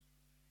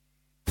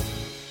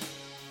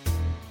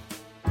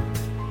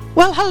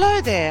Well,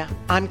 hello there.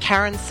 I'm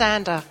Karen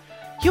Sander.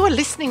 You are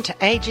listening to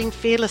Ageing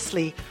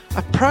Fearlessly,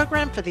 a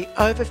program for the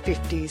over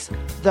 50s,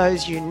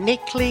 those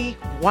uniquely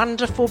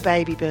wonderful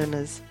baby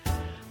boomers.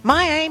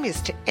 My aim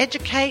is to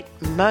educate,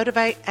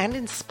 motivate and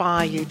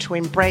inspire you to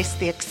embrace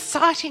the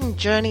exciting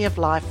journey of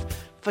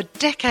life for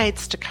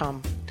decades to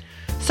come.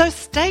 So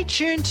stay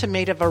tuned to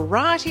meet a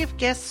variety of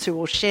guests who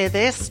will share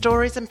their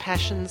stories and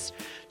passions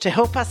to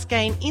help us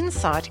gain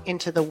insight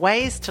into the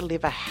ways to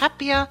live a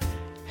happier,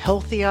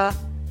 healthier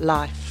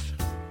life.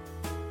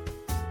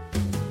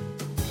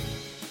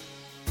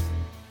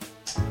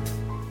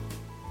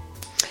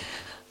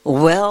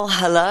 Well,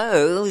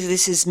 hello,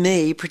 this is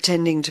me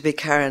pretending to be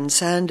Karen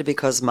Sander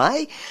because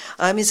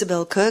I'm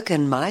Isobel Kirk,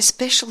 and my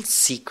special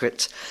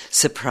secret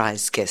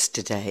surprise guest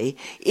today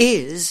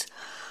is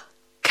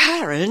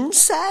Karen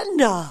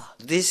Sander.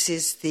 This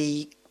is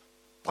the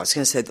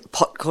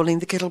pot calling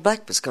the kettle black,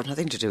 but it's got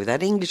nothing to do with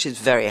that. English is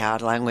very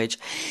hard language.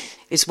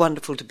 It's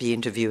wonderful to be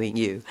interviewing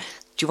you.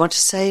 Do you want to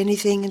say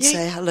anything and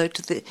say hello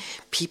to the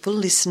people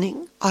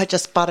listening? I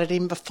just butted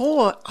in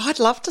before. I'd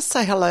love to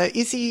say hello.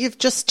 Izzy, you've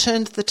just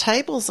turned the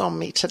tables on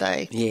me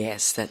today.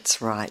 Yes, that's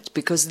right,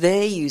 because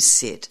there you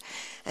sit.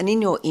 And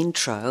in your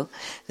intro,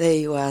 there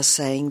you are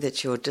saying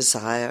that your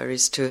desire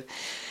is to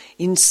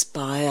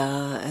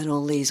inspire and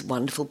all these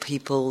wonderful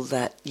people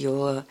that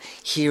you're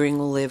hearing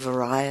all their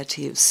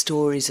variety of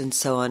stories and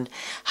so on.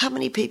 How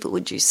many people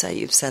would you say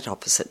you've sat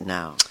opposite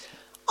now?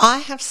 I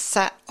have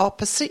sat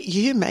opposite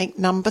you, mate,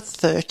 number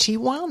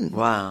 31.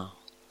 Wow.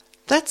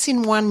 That's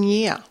in 1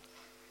 year.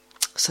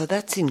 So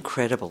that's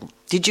incredible.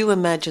 Did you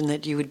imagine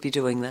that you would be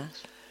doing that?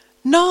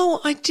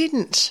 No, I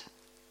didn't.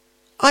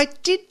 I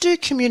did do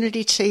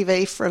community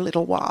TV for a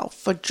little while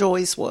for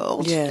Joy's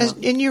World. Yeah.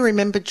 And you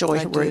remember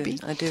Joy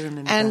Ruby? I do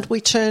remember And that. we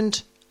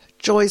turned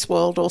Joy's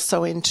World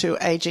also into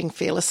Ageing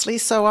Fearlessly,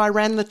 so I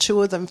ran the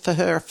two of them for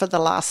her for the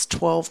last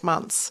 12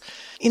 months.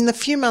 In the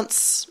few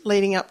months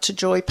leading up to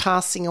Joy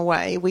passing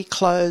away, we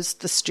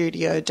closed the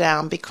studio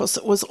down because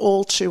it was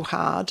all too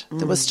hard.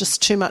 There was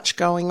just too much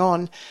going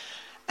on.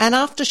 And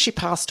after she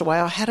passed away,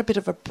 I had a bit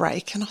of a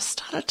break and I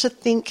started to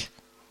think,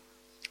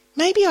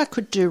 maybe I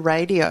could do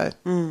radio.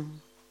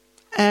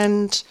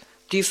 And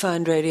do you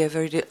find radio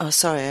very oh,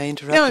 sorry, I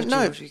interrupted you.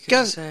 No, what were you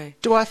going to say?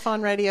 Do I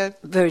find radio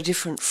very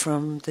different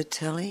from the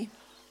telly?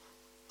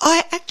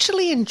 I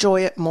actually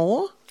enjoy it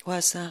more. Why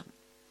is that?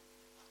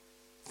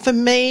 For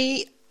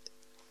me,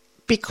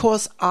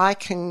 because I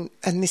can,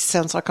 and this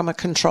sounds like I'm a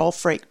control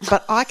freak,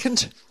 but I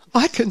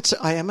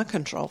am a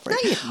control freak.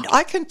 No, you're not.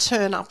 I can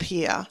turn up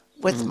here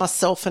with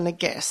myself and a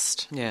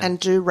guest and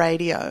do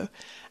radio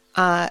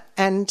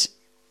and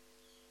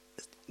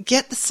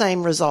get the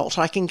same result.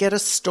 I can get a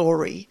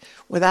story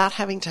without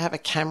having to have a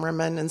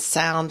cameraman and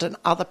sound and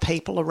other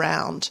people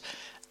around.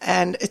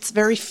 And it's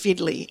very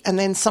fiddly. And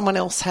then someone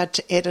else had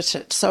to edit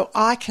it. So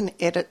I can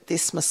edit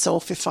this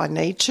myself if I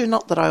need to.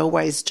 Not that I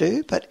always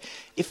do, but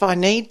if I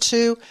need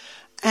to.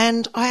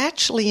 And I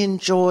actually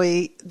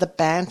enjoy the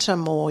banter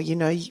more, you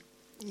know,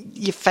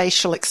 your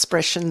facial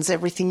expressions,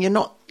 everything. You're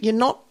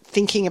not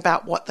thinking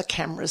about what the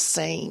camera's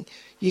seeing.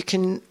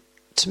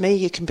 To me,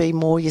 you can be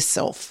more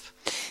yourself.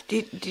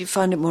 Do you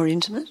find it more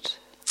intimate?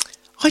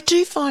 I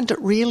do find it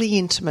really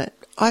intimate.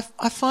 I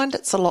find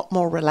it's a lot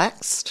more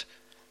relaxed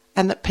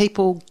and that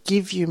people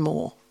give you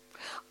more.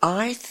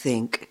 I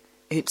think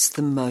it's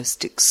the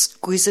most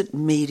exquisite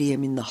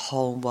medium in the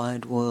whole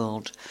wide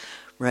world,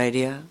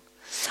 radio.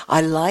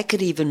 I like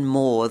it even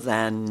more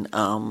than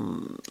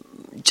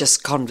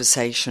just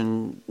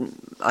conversation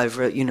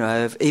over,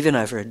 even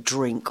over a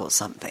drink or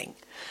something.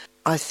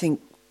 I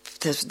think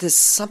there's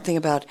something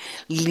about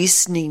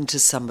listening to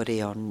somebody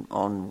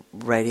on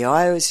radio.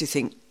 I always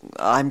think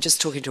I'm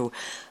just talking to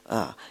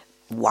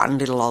one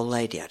little old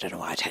lady. I don't know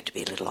why it had to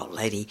be a little old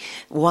lady.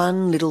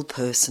 One little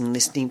person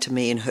listening to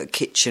me in her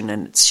kitchen,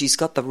 and she's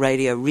got the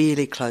radio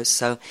really close.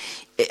 So,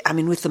 I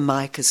mean, with the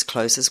mic as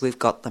close as we've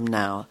got them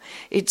now,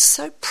 it's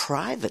so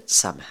private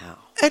somehow.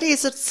 It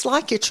is. It's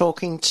like you're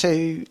talking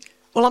to,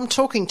 well, I'm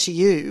talking to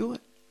you.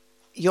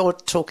 You're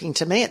talking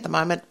to me at the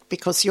moment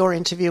because you're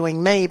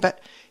interviewing me, but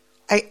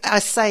I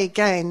say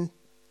again,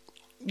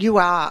 you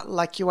are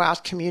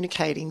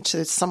communicating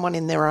to someone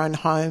in their own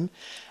home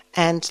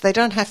and they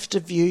don't have to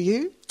view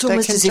you. It's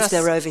almost as if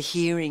they're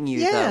overhearing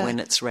you, though, when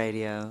it's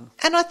radio.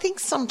 And I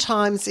think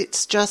sometimes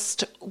it's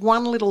just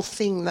one little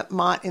thing that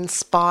might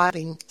inspire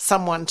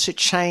someone to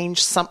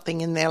change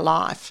something in their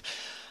life.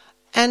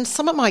 And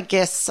some of my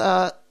guests,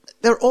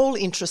 they're all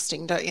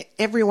interesting.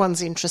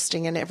 Everyone's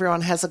interesting and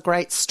everyone has a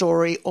great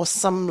story or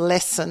some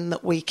lesson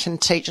that we can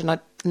teach. And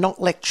I'm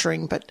not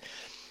lecturing, but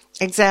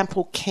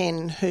example,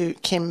 Ken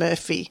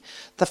Murphy,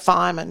 the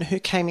fireman who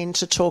came in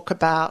to talk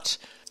about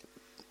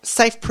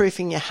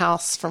safe-proofing your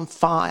house from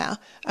fire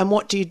and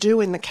what do you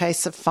do in the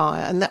case of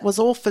fire. And that was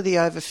all for the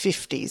over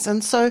 50s.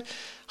 And so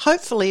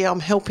hopefully I'm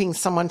helping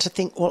someone to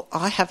think, well,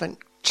 I haven't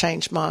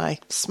changed my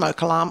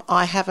smoke alarm.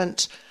 I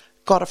haven't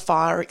got a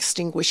fire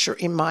extinguisher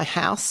in my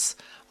house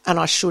and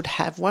I should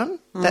have one.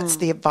 That's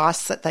the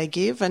advice that they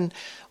give. And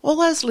all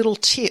those little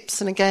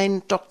tips. And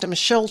again, Dr.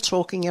 Michelle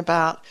talking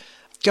about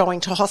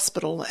going to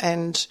hospital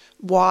and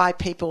why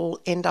people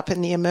end up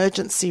in the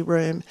emergency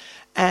room,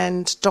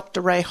 and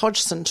Dr. Ray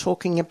Hodgson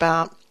talking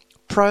about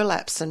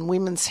prolapse and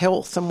women's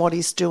health and what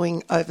he's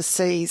doing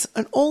overseas.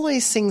 And all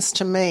these things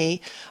to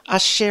me are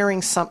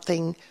sharing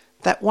something,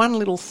 that one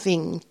little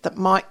thing that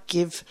might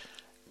give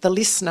the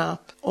listener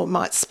or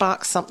might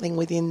spark something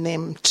within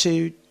them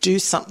to do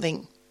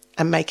something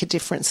and make a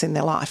difference in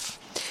their life.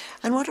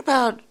 And what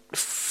about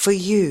for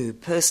you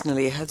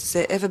personally? Has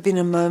there ever been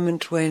a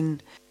moment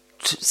when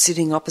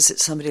sitting opposite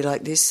somebody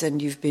like this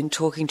and you've been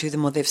talking to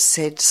them or they've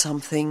said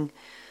something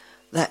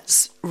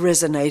that's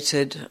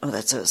resonated,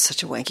 that's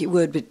such a wanky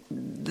word, but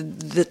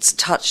that's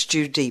touched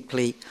you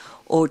deeply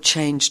or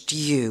changed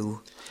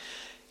you?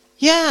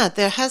 Yeah,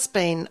 there has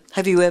been.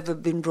 Have you ever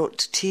been brought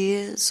to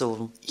tears?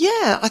 Or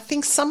Yeah, I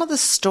think some of the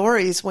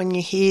stories when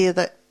you hear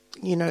that,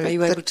 Are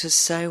you able to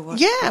say what?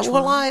 Yeah,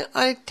 well,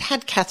 I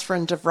had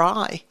Catherine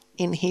DeVry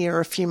in here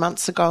a few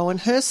months ago,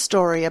 and her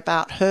story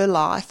about her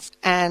life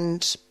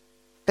and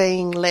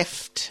being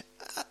left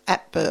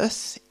at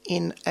birth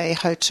in a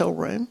hotel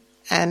room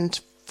and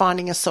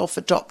finding herself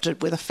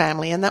adopted with a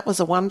family, and that was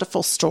a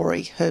wonderful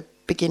story, her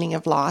beginning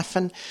of life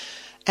and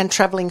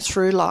travelling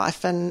through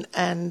life,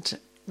 and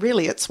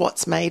really it's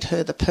what's made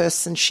her the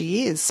person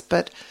she is.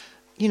 But,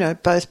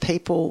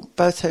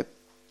 both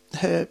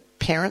her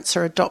parents,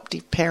 her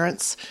adoptive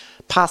parents,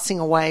 passing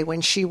away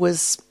when she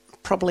was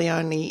probably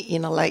only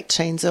in her late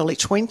teens, early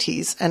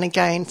 20s, and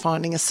again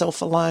finding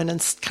herself alone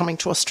and coming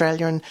to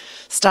Australia and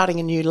starting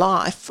a new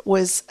life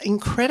was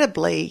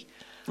incredibly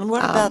And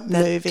what about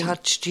moving. That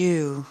touched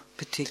you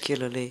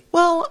particularly?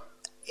 Well,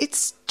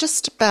 it's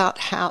just about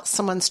how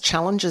someone's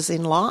challenges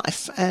in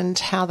life and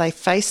how they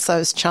face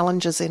those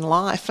challenges in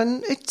life.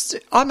 And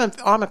I'm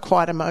a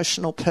quite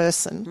emotional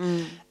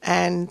person,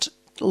 and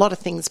a lot of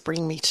things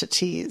bring me to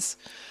tears.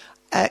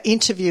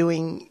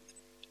 Interviewing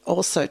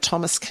also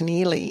Thomas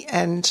Keneally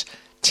and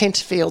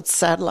Tenterfield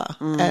Sadler,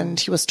 and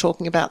he was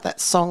talking about that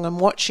song and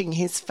watching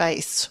his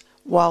face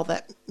while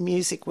that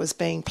music was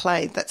being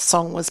played, that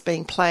song was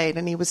being played,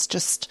 and he was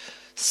just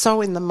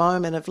so in the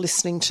moment of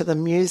listening to the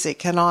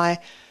music. And I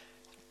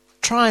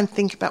try and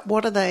think about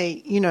what are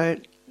they,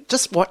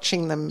 just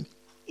watching them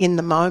in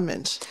the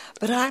moment.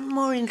 But I'm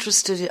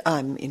interested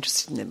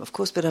in them, of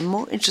course, but I'm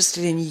more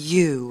interested in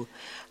you.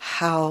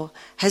 How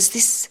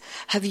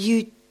have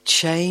you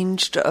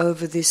changed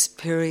over this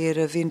period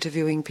of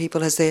interviewing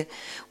people?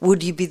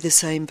 Would you be the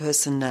same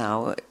person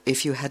now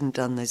if you hadn't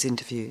done those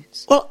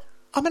interviews? Well,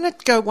 I'm going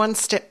to go one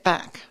step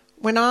back.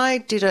 When I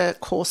did a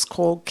course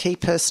called Key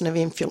Person of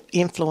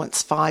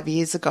Influence 5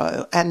 years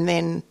ago, and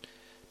then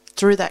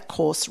through that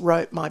course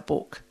wrote my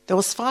book, there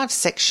was 5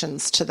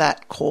 sections to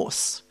that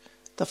course,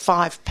 the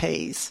 5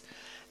 Ps,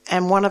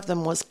 and one of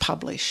them was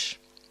publish.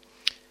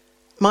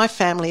 My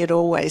family had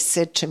always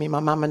said to me, my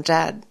mum and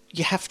dad,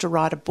 you have to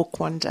write a book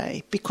one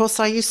day,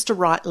 because I used to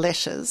write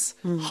letters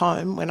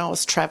home when I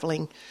was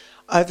travelling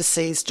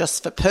overseas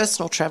just for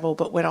personal travel,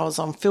 but when I was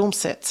on film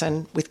sets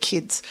and with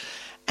kids,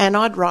 and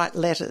I'd write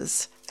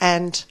letters.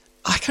 And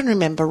I can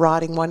remember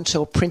writing one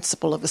to a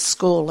principal of a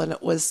school, and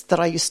it was that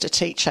I used to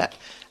teach at,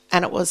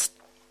 and it was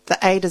the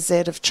A to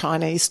Z of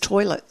Chinese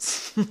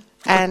toilets.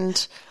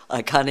 And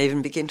I can't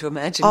even begin to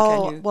imagine,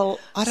 can you? Well,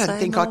 I don't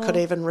think I could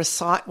even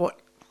recite what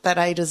that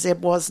A to Z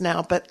was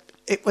now, but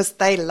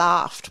they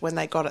laughed when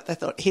they got it. They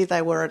thought, here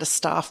they were at a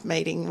staff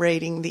meeting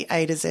reading the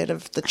A to Z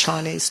of the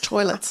Chinese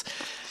toilets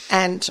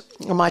and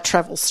my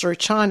travels through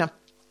China.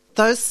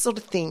 Those sort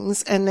of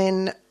things, and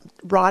then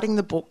writing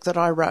the book that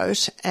I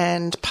wrote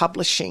and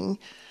publishing,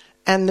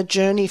 and the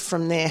journey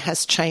from there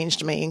has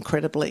changed me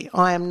incredibly.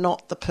 I am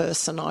not the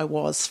person I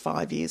was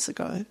 5 years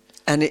ago.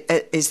 And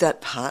is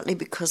that partly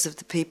because of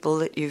the people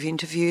that you've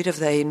interviewed? Have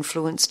they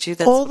influenced you?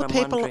 That's what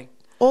I'm wondering.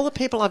 All the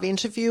people I've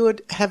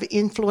interviewed have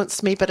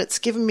influenced me, but it's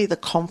given me the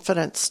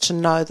confidence to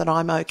know that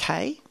I'm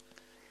okay.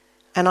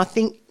 And I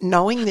think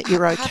knowing that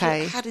you're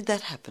okay... How did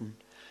that happen?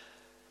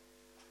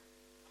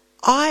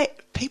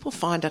 People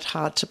find it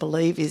hard to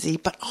believe, Izzy,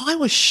 but I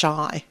was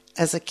shy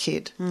as a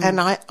kid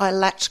and I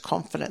lacked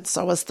confidence.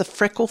 I was the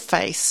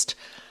freckle-faced.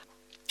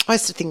 I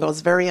used to think I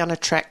was very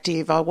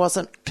unattractive. I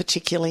wasn't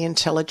particularly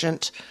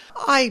intelligent.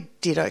 I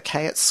did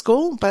okay at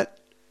school, but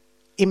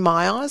in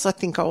my eyes, I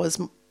think I was,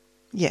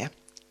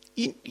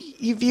 You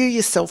view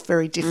yourself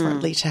very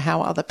differently to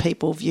how other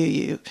people view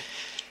you.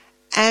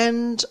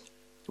 And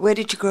where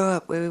did you grow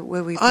up? Where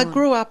were you born? I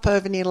grew up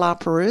over near La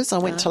Perouse. I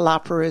went to La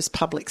Perouse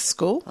Public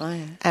School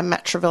and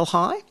Matraville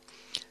High.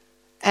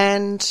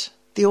 And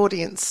the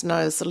audience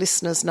knows, the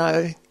listeners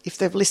know, if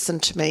they've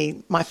listened to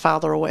me, my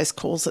father always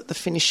calls it the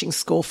finishing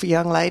school for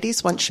young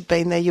ladies. Once you've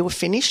been there, you were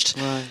finished.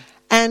 Right.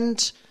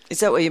 And is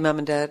that where your mum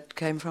and dad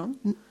came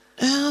from?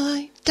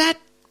 Dad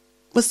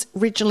was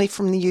originally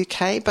from the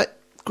UK, but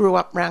grew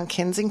up around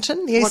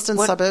Kensington, the eastern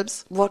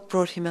suburbs. What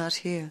brought him out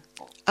here?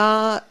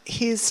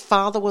 His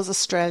father was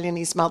Australian,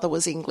 his mother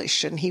was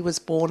English, and he was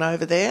born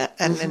over there,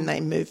 and then they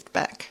moved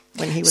back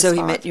when he was So 5.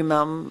 he met your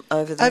mum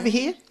over there? Over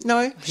here?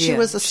 No, she Here.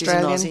 was She's an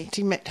Australian. Aussie.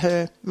 He met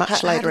her much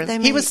How later. did they He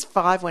meet? was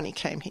 5 when he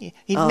came here.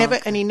 He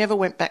never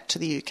went back to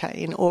the UK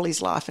in all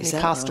his life, and Is he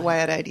that passed right? away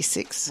at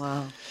 86.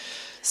 Wow.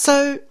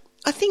 So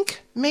I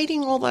think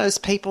meeting all those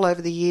people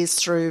over the years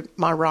through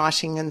my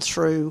writing and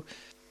through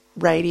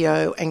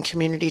radio and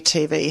community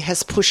TV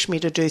has pushed me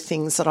to do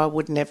things that I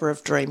would never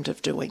have dreamed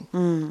of doing.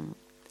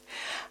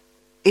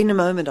 In a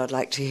moment, I'd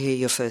like to hear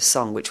your first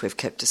song, which we've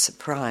kept a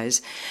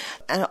surprise.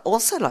 And I'd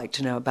also like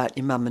to know about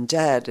your mum and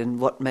dad and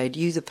what made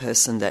you the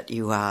person that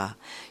you are.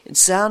 It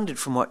sounded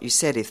from what you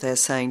said, if they're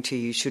saying to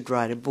you you should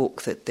write a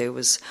book, that there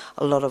was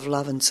a lot of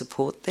love and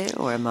support there,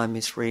 or am I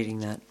misreading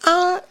that?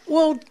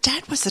 Well,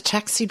 Dad was a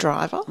taxi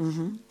driver,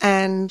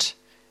 and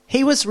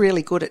he was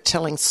really good at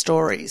telling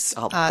stories.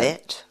 I'll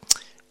bet.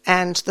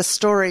 And the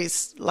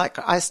stories, like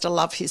I used to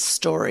love his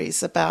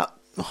stories about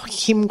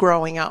him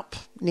growing up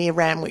near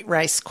Randwick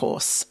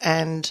Racecourse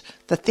and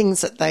the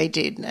things that they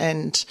did,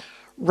 and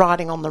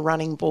riding on the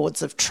running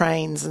boards of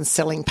trains and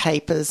selling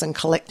papers and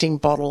collecting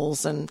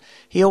bottles. And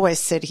he always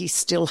said he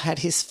still had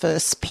his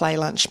first play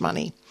lunch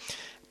money,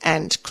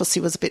 and because he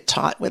was a bit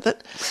tight with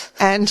it.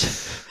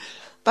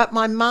 But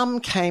my mum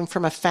came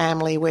from a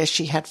family where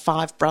she had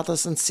 5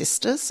 brothers and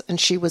sisters,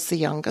 and she was the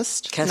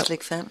youngest.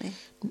 Catholic family?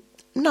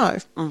 No.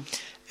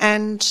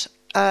 And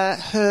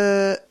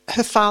her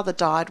father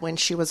died when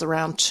she was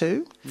around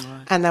 2,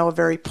 and they were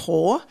very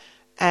poor.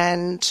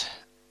 And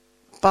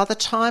by the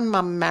time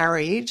Mum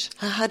married...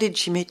 How did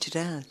she meet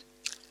your dad?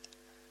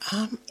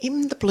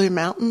 In the Blue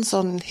Mountains,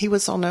 he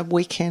was on a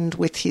weekend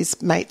with his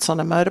mates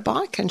on a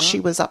motorbike, and she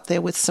was up there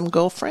with some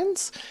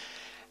girlfriends.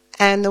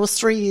 And there was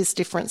 3 years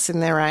difference in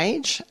their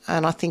age,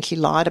 and I think he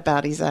lied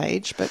about his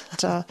age. But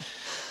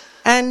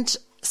and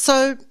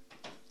so...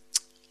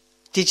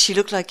 Did she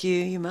look like you,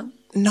 your mum?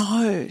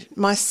 No,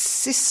 my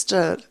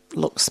sister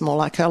looks more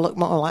like her. I look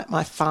more like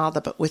my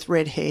father, but with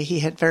red hair.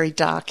 He had very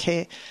dark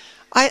hair.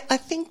 I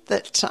think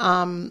that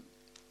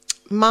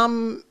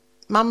Mum's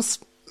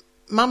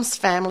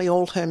family,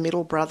 all her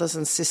middle brothers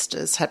and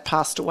sisters, had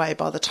passed away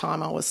by the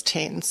time I was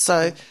 10.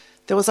 So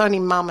there was only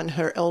Mum and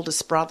her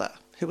eldest brother,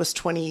 who was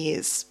 20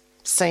 years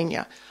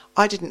senior.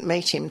 I didn't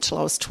meet him till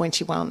I was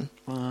 21.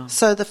 Wow.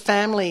 So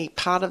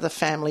part of the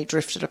family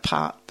drifted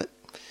apart. But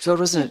So it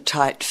wasn't a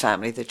tight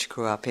family that you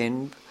grew up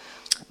in,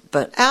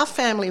 but... Our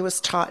family was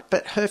tight,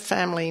 but her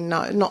family,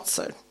 no, not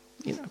so,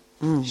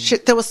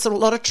 There was a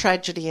lot of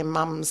tragedy in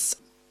Mum's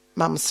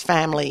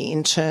family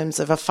in terms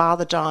of a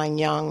father dying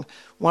young.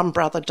 One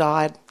brother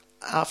died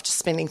after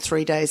spending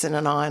 3 days in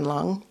an iron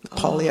lung,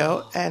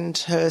 polio, and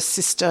her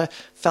sister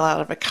fell out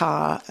of a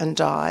car and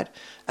died.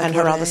 And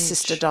her other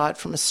sister died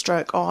from a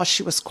stroke.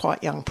 She was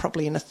quite young,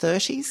 probably in her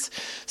 30s.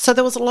 So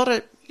there was a lot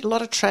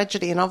of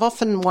tragedy, and I've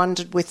often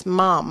wondered with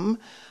Mum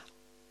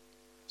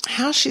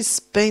how she's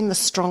been the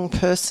strong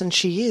person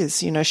she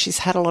is. She's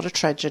had a lot of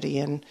tragedy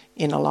in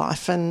her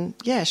life, and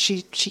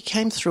she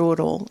came through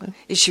it all.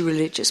 Is she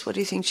religious? What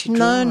do you think she drew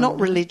No, on? not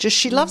religious.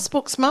 She loves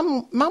books.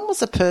 Mum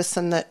was a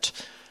person that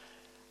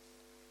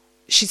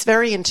she's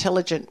very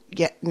intelligent,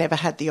 yet never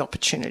had the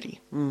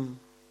opportunity.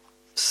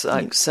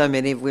 So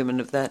many women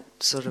of that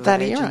sort of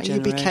That age era, and you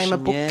became a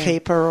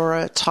bookkeeper or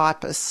a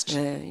typist.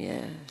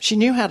 Yeah. She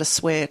knew how to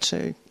swear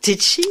too.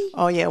 Did she?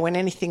 Oh yeah, when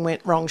anything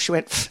went wrong, she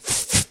went.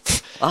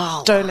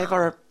 Don't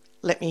ever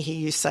let me hear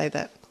you say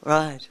that.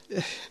 Right.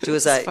 Do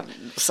as I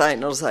say,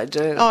 not as I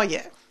do. Oh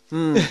yeah.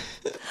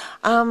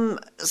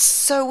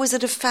 So was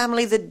it a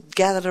family that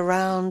gathered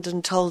around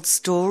and told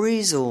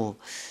stories, or?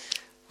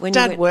 When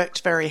Dad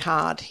worked very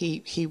hard.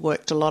 He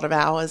worked a lot of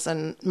hours,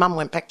 and Mum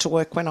went back to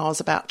work when I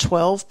was about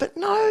 12. But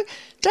no,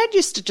 Dad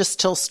used to just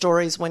tell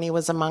stories when he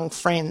was among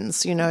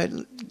friends,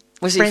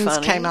 Was friends he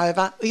funny? came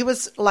over. He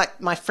was like,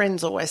 my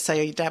friends always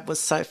say, your dad was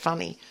so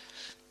funny.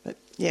 But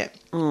yeah.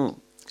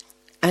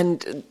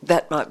 And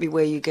that might be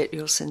where you get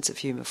your sense of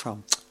humour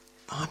from.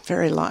 I'm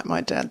very like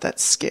my dad.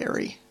 That's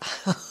scary.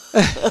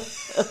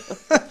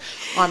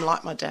 I'm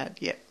like my dad,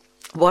 yeah.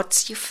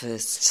 What's your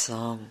first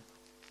song?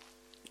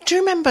 Do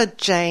you remember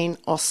Jane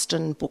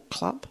Austen Book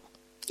Club?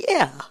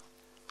 Yeah.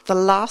 The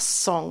last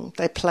song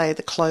they play,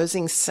 the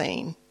closing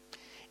scene,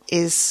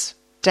 is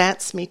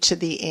Dance Me to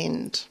the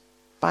End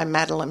by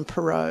Madeleine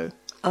Perrault.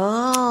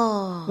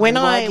 Oh,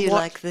 why do you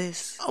like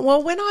this?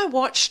 Well, when I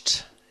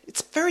watched,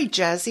 it's very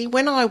jazzy.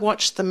 When I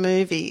watched the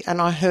movie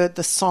and I heard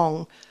the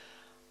song,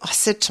 I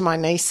said to my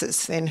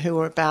nieces then, who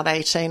were about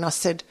 18, I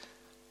said,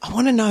 I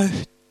want to know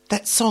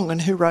that song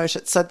and who wrote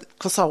it. So,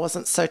 because I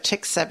wasn't so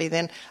tech savvy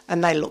then,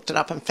 and they looked it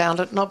up and found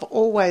it, and I've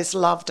always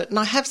loved it. And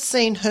I have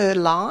seen her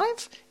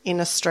live in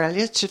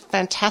Australia. She's a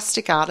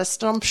fantastic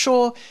artist, and I'm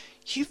sure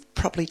you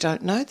probably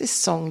don't know this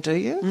song, do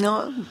you?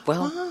 No,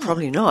 well,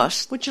 probably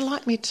not. Would you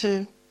like me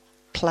to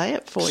play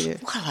it for you?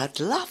 Well, I'd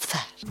love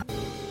that.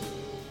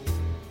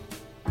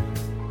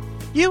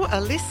 You are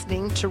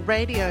listening to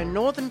Radio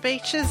Northern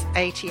Beaches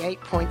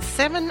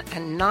 88.7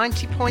 and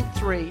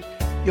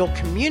 90.3, your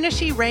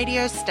community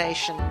radio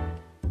station.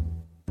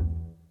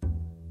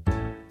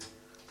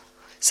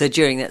 So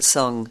during that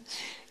song,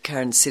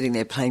 Karen's sitting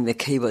there playing the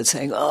keyboard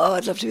saying, oh,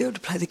 I'd love to be able to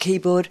play the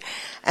keyboard,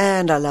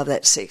 and I love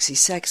that sexy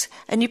sax.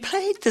 And you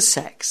played the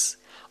sax.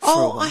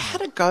 Oh, I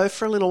had a go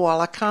for a little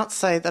while. I can't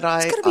say that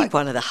It's got to be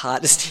one of the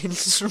hardest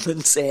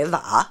instruments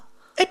ever.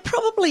 It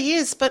probably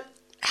is, but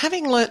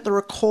having learnt the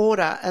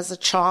recorder as a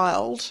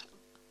child,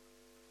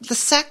 the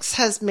sax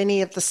has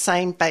many of the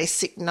same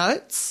basic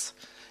notes.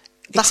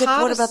 What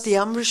about the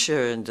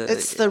embouchure?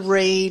 It's the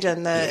reed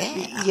and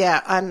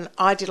and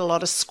I did a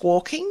lot of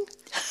squawking,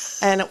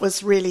 and it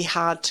was really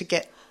hard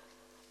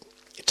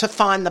to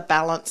find the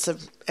balance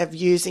of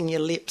using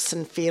your lips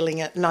and feeling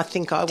it. And I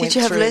think I went through... Did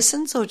you have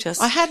lessons or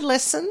just... I had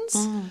lessons.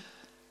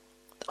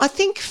 I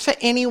think for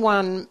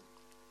anyone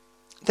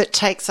that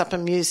takes up a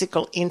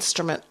musical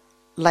instrument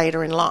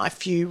later in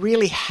life, you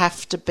really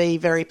have to be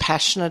very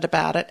passionate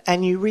about it,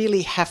 and you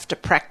really have to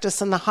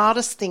practice. And the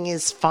hardest thing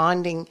is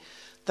finding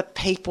the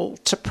people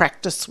to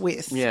practice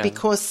with,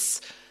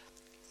 because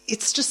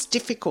it's just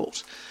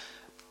difficult.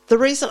 The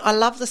reason I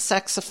love the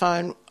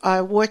saxophone,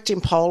 I worked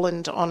in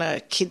Poland on a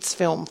kids'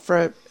 film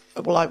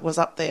I was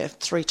up there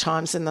 3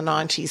 times in the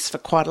 90s for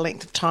quite a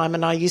length of time,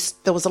 and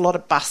there was a lot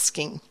of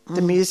busking.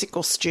 The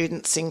musical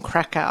students in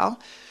Krakow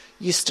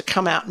used to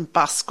come out and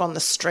busk on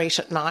the street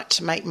at night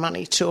to make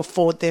money to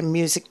afford their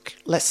music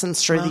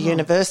lessons through the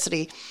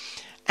university.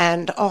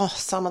 And,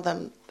 some of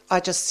them, I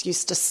just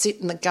used to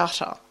sit in the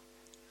gutter,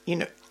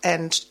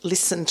 and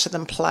listen to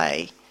them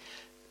play,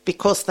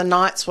 because the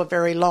nights were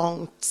very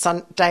long.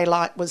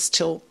 Daylight was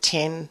till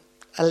 10,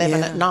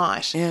 11 at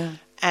night. Yeah.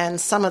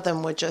 And some of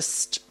them were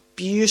just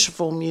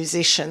beautiful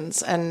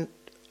musicians, and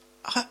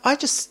I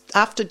just,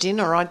 after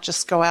dinner, I'd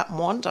just go out and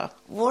wander.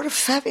 What a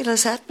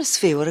fabulous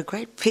atmosphere. What a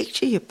great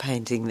picture you're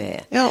painting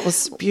there. Yeah, it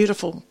was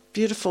beautiful,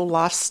 beautiful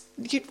life.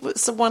 It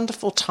was a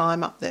wonderful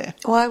time up there.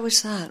 Why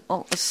was that?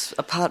 What was,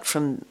 apart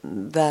from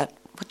that,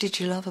 what did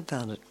you love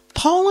about it?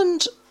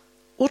 Poland,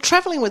 well,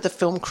 travelling with a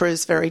film crew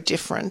is very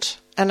different,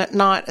 and at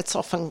night it's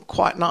often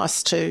quite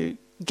nice to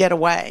get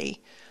away.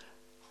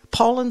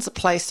 Poland's a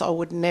place I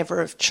would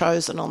never have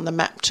chosen on the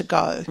map to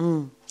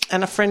go.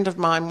 And a friend of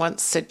mine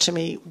once said to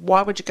me,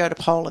 why would you go to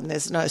Poland?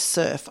 There's no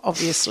surf.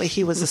 Obviously,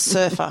 he was a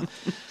surfer.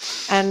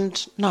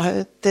 And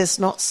no, there's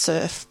not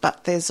surf,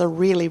 but there's a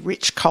really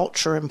rich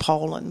culture in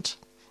Poland.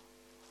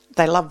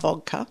 They love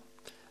vodka.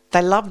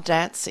 They love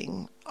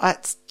dancing.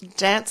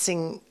 Dance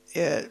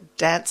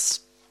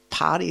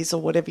parties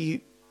or whatever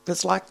it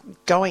was like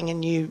going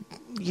and you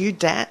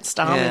danced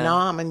arm in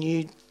arm, and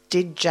you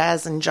did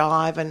jazz and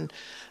jive, and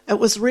it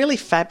was really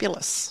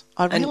fabulous.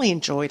 I really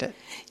enjoyed it.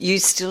 You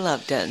still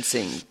love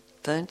dancing,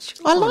 don't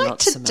you? I like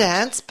to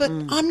dance, but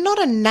I'm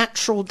not a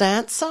natural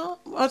dancer. I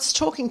was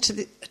talking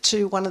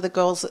to one of the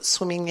girls at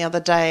swimming the other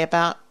day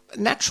about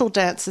natural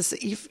dances.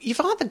 That you've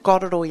either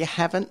got it or you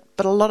haven't.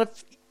 But a lot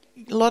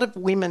of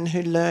women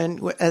who learn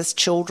as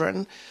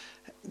children,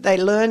 they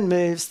learn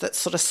moves that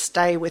sort of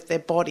stay with their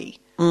body,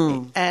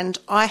 and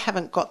I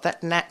haven't got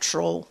that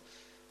natural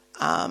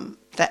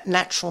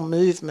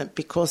movement,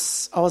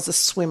 because I was a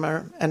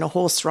swimmer and a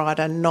horse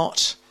rider,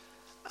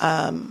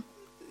 my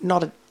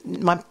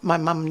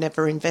mum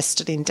never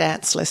invested in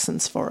dance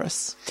lessons for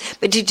us.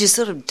 But did you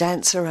sort of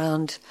dance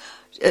around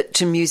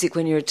to music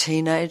when you were a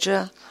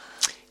teenager?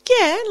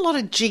 Yeah, a lot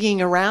of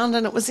jigging around,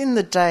 and it was in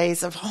the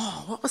days of,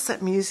 what was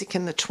that music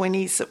in the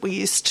 20s that we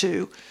used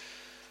to...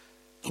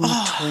 In the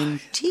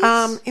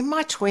 20s? In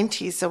my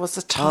 20s there was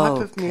a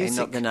type of music.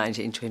 Not the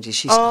 1920s.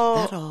 She's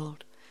not that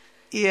old.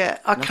 Yeah,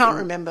 I can't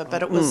remember,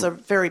 but it was a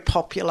very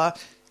popular,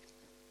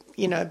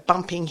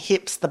 bumping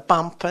hips, the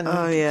bump and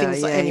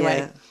things like that. Anyway.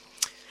 Yeah.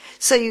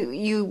 So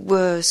you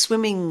were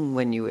swimming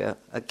when you were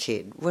a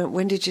kid.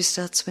 When did you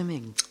start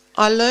swimming?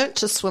 I learnt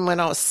to swim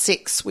when I was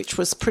 6, which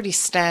was pretty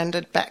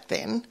standard back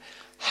then.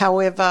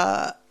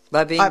 However...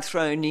 By being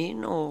thrown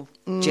in or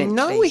gently?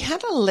 No, we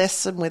had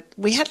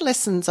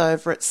lessons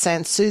over at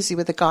Sans Souci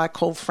with a guy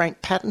called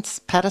Frank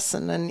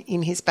Patterson, and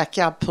in his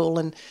backyard pool.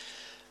 And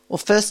well,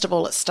 first of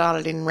all, it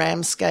started in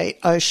Ramsgate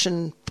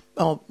Ocean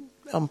on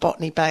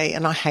Botany Bay,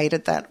 and I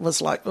hated that. It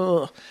was like,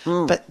 ugh.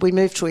 But we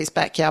moved to his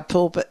backyard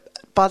pool.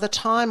 But by the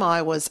time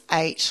I was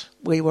 8,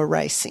 we were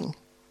racing.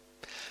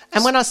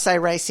 And when I say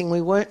racing,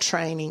 we weren't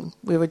training.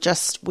 We were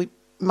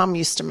Mum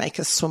used to make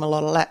us swim a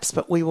lot of laps,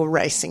 but we were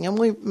racing.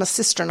 And my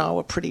sister and I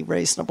were pretty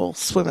reasonable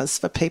swimmers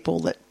for people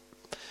that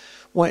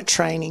weren't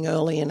training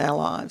early in our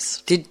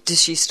lives.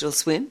 Does she still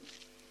swim?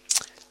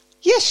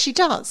 Yes, she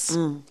does.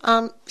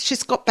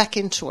 She's got back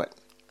into it.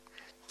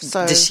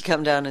 So does she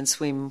come down and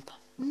swim?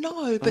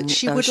 No, but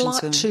she would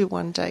like to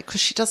one day, because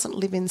she doesn't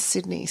live in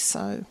Sydney.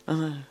 So,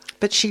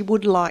 but she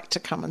would like to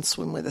come and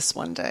swim with us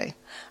one day.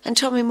 And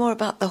tell me more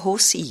about the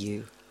horsey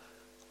you.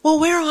 Well,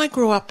 where I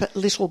grew up at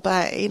Little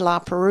Bay, La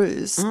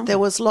Perouse, there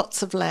was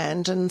lots of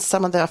land, and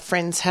some of our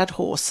friends had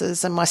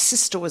horses, and my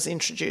sister was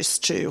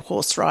introduced to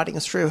horse riding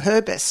through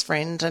her best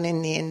friend, and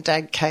in the end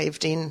Dad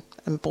caved in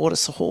and bought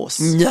us a horse.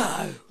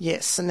 No.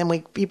 Yes, and then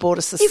he bought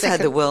us a You've second.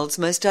 had the world's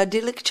most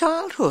idyllic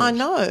childhood. I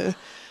know.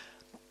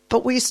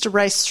 But we used to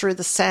race through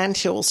the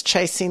sandhills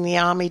chasing the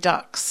army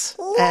ducks.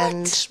 What?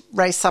 And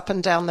race up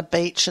and down the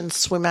beach and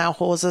swim our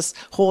horses.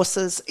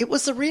 It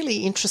was a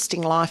really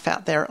interesting life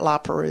out there at La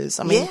Perouse.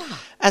 I mean,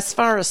 as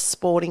far as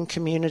sporting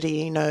community,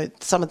 you know,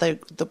 some of the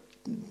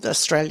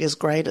Australia's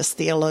greatest,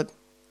 the Ella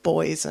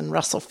boys and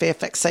Russell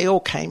Fairfax, they all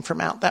came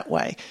from out that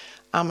way.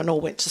 And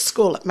all went to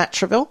school at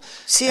Matraville.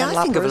 See, I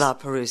think of La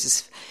Perouse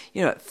as,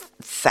 you know,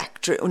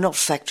 factory, or not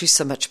factory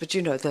so much, but,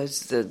 you know,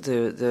 those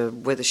the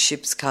where the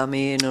ships come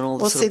in and all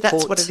the sort of ports.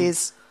 Well, see, that's what it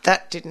is.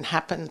 That didn't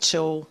happen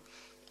till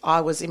I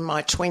was in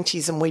my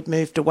 20s and we'd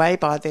moved away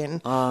by then.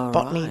 Oh,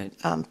 Botany.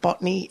 right.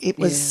 Botany. It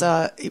was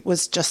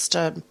just...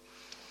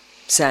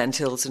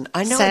 Sandhills. And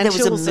I know there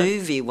was a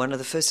movie, one of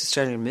the first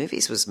Australian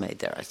movies was made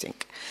there, I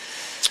think.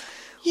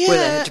 Yeah. Where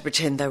they had to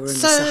pretend they were in the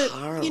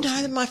Sahara. You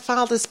know, my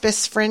father's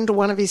best friend, or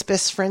one of his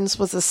best friends,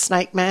 was a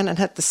snake man and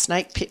had the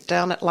snake pit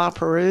down at La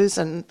Perouse,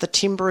 and the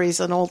Timberies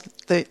and all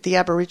the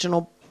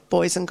Aboriginal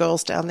boys and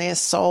girls down there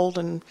sold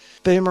and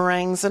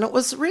boomerangs, and it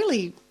was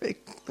really, it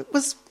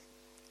was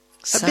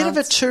a bit of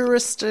a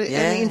tourist,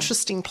 an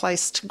interesting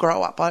place to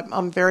grow up.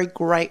 I'm very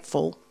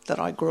grateful that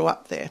I grew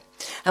up there.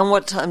 And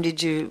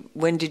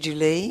when did you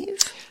leave?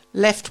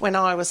 Left when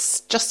I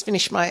was just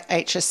finished my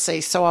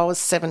HSC, so I was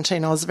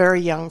 17. I was very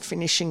young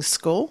finishing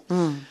school.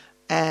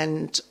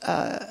 And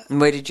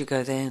where did you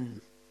go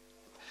then?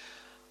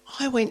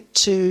 I went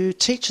to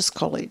Teachers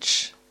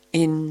College.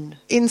 In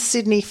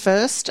Sydney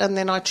first, and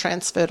then I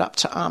transferred up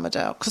to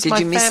Armidale. Did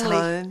you miss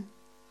home?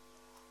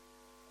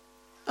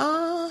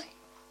 Yeah,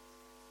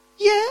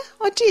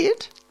 I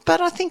did. But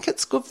I think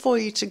it's good for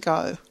you to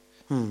go.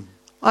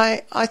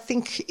 I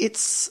think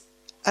it's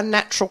a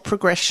natural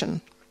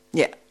progression.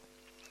 Yeah.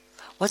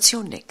 What's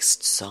your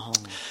next song?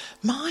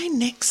 My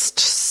next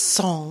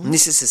song... And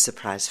this is a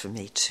surprise for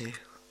me too.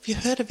 Have you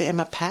heard of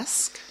Emma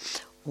Pask?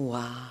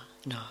 Wow,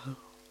 no.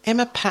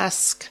 Emma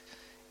Pask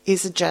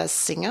is a jazz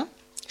singer.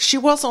 She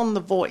was on The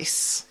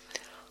Voice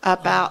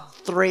about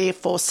 3 or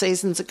 4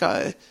 seasons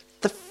ago.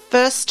 The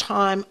first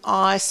time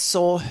I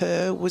saw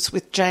her was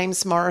with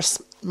James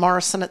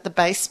Morrison at the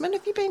Basement.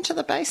 Have you been to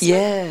the Basement?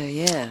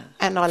 Yeah.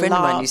 And a friend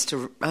of mine used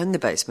to run the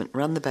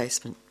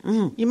basement.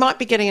 You might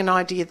be getting an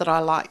idea that I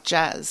like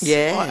jazz.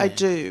 Yeah. I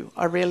do.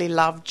 I really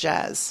love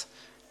jazz.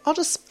 I'll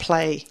just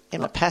play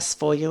Emma Pask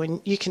for you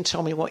and you can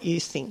tell me what you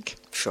think.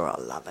 Sure,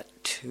 I'll love it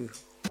too.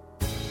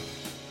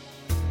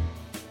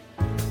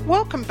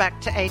 Welcome back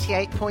to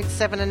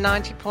 88.7 and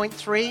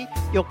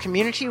 90.3, your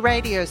community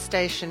radio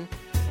station.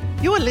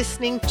 You are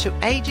listening to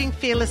Ageing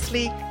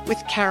Fearlessly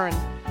with Karen.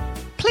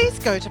 Please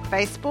go to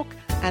Facebook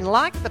and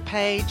like the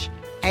page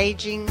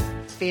Ageing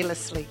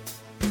Fearlessly.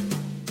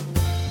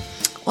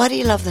 Why do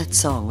you love that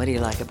song? What do you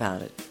like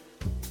about it?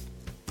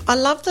 I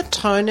love the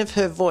tone of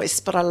her voice,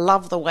 but I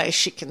love the way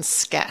she can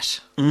scat.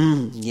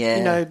 Yeah.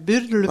 You know,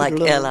 like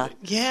Ella.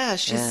 Yeah,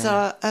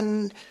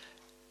 and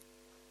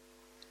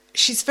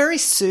she's very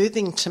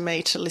soothing to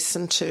me to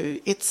listen to.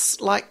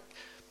 It's like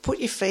put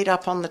your feet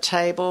up on the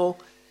table,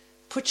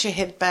 put your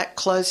head back,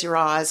 close your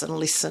eyes and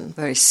listen.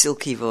 Very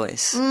silky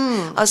voice.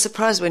 I was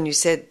surprised when you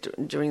said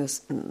during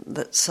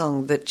that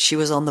song that she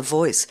was on The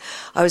Voice.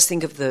 I always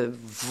think of the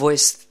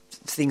voice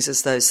things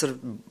as those sort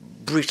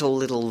of brittle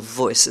little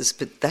voices,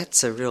 but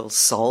that's a real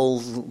soul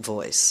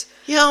voice.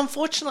 Yeah,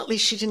 unfortunately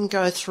she didn't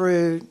go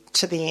through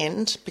to the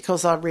end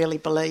because I really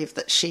believe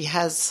that she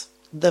has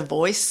the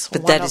voice,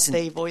 but one of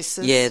the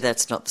voices. Yeah,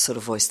 that's not the sort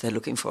of voice they're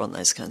looking for on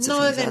those kinds of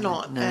things. No, they're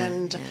not.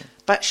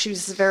 But she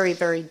was very,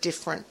 very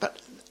different. But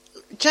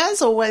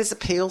jazz always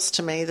appeals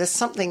to me. There's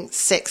something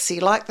sexy,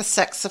 like the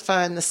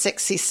saxophone, the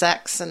sexy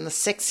sax and the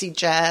sexy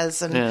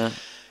jazz. And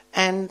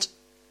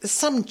there's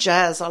some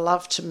jazz I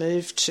love to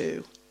move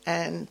to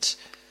and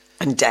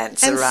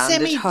dance around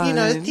at home. You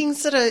know,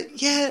 things that are,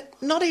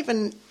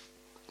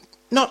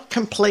 not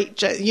complete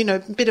jazz, you know,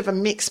 a bit of a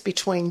mix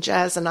between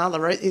jazz and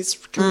other.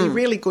 Can be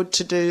really good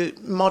to do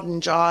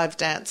modern jive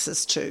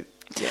dances too.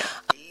 Yeah.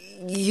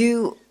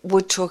 You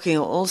were talking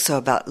also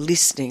about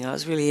listening. I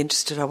was really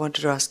interested. I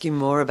wanted to ask you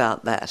more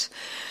about that.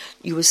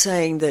 You were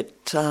saying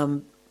that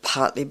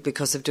partly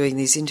because of doing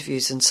these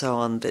interviews and so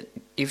on, that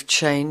you've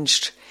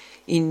changed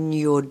in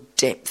your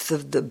depth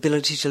of the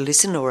ability to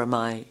listen, or am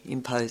I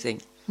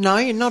imposing? No,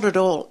 you're not at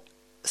all.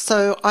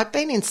 So I've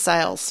been in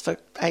sales for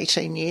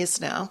 18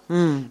 years now,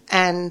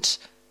 and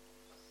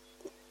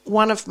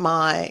one of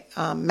my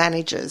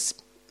managers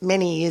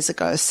many years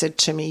ago said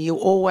to me, "You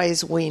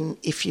always win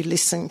if you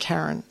listen,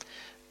 Karen."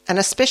 And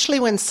especially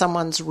when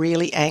someone's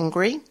really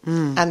angry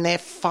and they're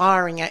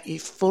firing at you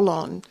full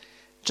on,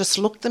 just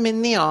look them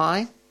in the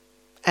eye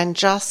and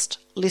just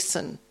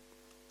listen.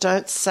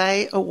 Don't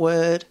say a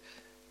word,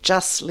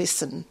 just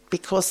listen,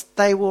 because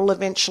they will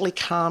eventually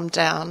calm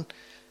down.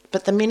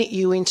 But the minute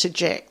you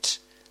interject,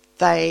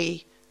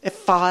 it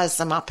fires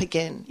them up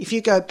again. If you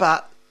go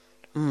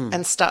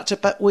and start to,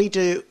 but we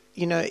do,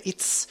 you know,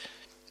 it's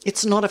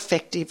not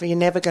effective. You're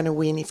never going to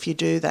win if you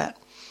do that.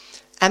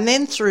 And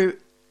then through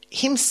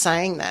him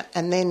saying that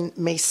and then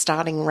me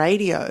starting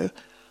radio,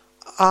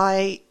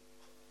 I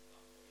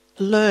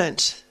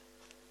learnt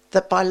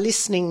that by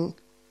listening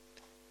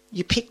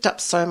you picked up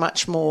so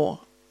much more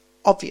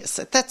obvious.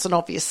 That's an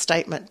obvious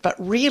statement, but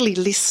really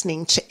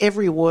listening to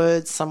every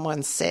word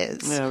someone says.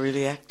 Yeah,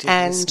 really active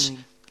and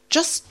listening.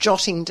 Just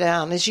jotting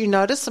down. As you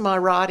notice, am I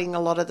writing a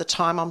lot of the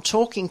time I'm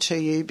talking to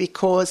you,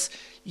 because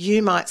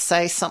you might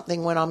say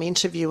something when I'm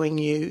interviewing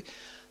you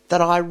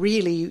that I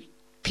really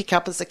pick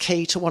up as a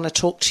key to want to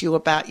talk to you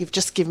about. You've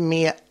just given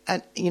me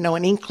an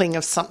inkling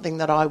of something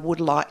that I would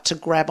like to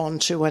grab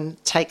onto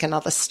and take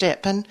another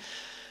step. And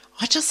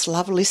I just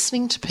love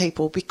listening to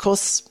people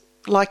because,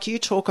 like you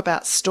talk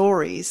about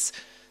stories,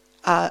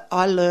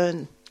 I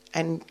learn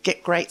and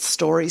get great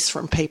stories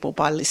from people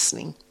by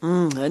listening.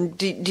 And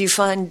do you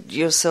find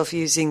yourself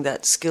using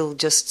that skill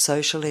just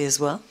socially as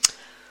well?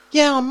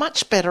 Yeah, I'm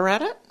much better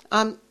at it.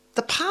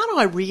 The part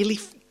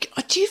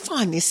do you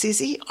find this,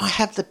 Izzy? I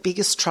have the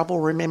biggest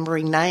trouble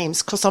remembering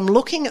names because I'm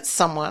looking at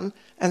someone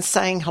and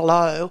saying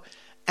hello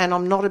and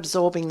I'm not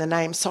absorbing the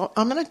name. So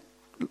I'm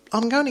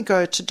going to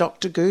go to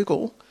Dr.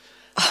 Google,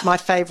 my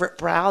favourite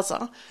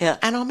browser, yeah.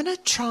 and I'm going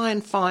to try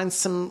and find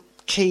some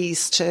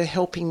keys to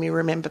helping me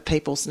remember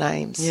people's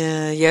names.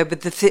 Yeah,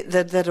 but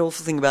that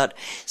awful thing about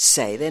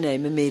say their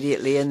name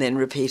immediately and then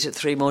repeat it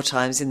 3 more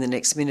times in the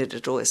next minute,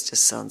 it always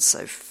just sounds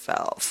so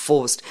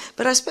forced.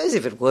 But I suppose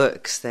if it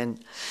works, then...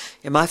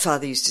 my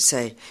father used to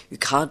say, you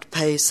can't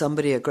pay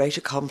somebody a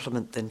greater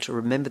compliment than to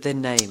remember their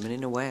name, and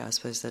in a way, I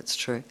suppose that's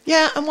true.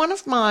 Yeah, and one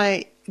of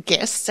my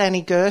guests,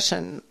 Annie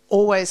Girton,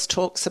 always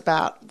talks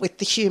about, with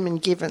the human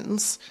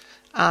givens,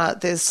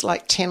 there's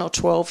like 10 or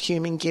 12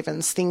 human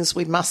givens, things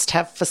we must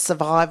have for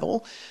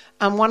survival.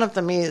 And one of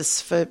them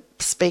is for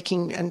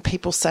speaking and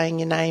people saying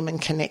your name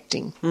and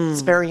connecting.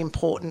 It's very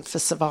important for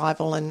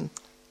survival and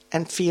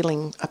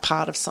feeling a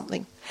part of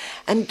something.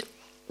 And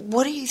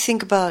what do you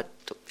think about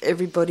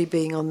everybody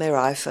being on their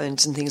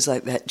iPhones and things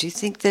like that? Do you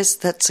think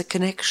that's a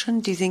connection?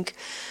 Do you think...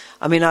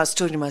 I was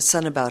talking to my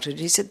son about it.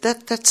 He said,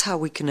 that's how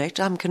we connect.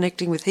 I'm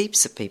connecting with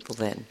heaps of people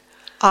then.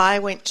 I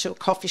went to a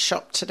coffee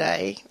shop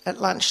today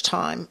at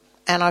lunchtime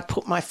and I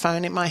put my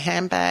phone in my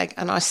handbag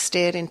and I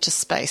stared into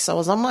space. I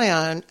was on my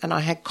own and I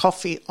had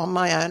coffee on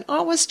my own.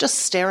 I was just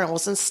staring. I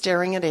wasn't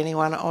staring at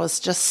anyone. I was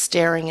just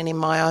staring and in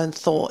my own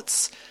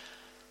thoughts.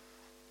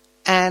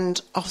 And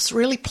I was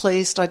really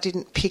pleased I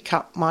didn't pick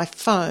up my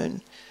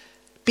phone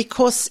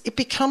because it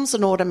becomes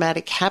an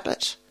automatic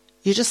habit.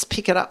 You just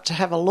pick it up to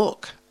have a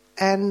look.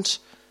 And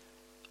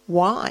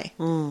why?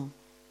 And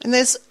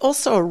there's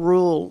also a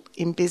rule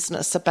in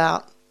business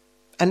about,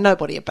 and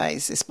nobody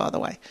obeys this, by the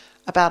way,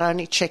 about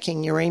only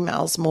checking your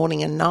emails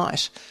morning and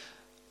night.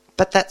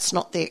 But that's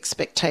not the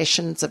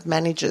expectations of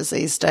managers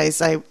these days.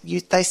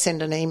 They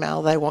send an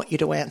email, they want you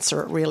to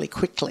answer it really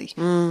quickly.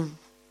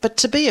 But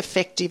to be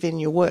effective in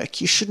your work,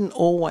 you shouldn't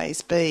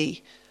always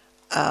be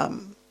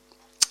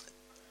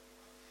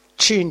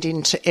tuned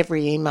into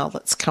every email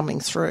that's coming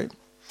through.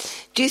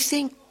 Do you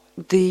think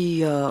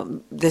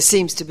there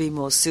seems to be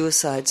more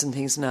suicides and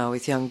things now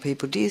with young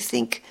people? Do you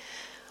think,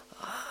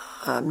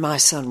 my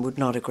son would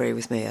not agree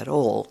with me at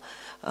all,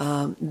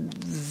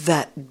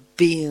 that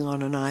being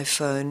on an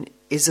iPhone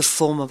is a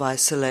form of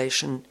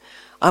isolation?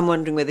 I'm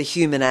wondering whether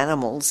human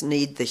animals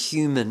need the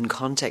human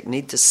contact,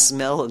 need the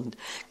smell and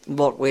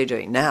what we're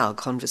doing now,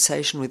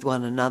 conversation with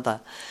one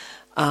another,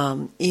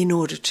 in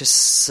order to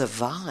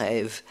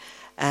survive,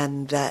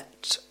 and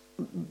that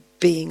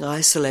being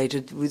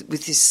isolated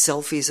with these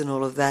selfies and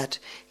all of that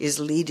is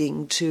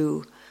leading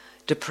to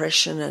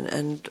depression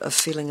and a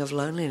feeling of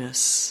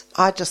loneliness.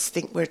 I just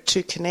think we're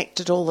too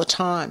connected all the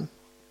time.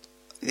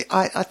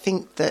 I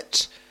think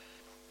that...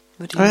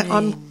 What do you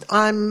mean?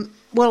 I'm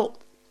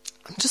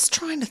just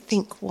trying to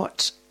think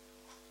what...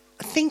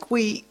 I think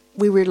we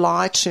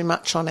rely too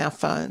much on our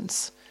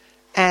phones,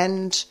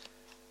 and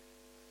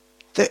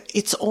that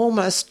it's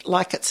almost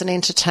like it's an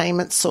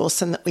entertainment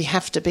source and that we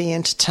have to be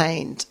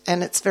entertained,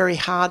 and it's very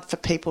hard for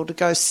people to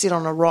go sit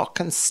on a rock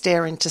and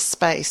stare into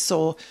space.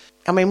 Or,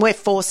 we're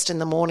forced in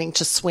the morning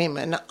to swim,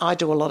 and I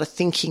do a lot of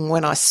thinking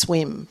when I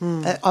swim.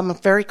 I'm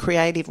very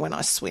creative when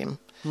I swim.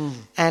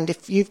 And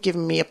if you've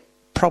given me a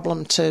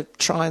problem to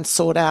try and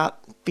sort out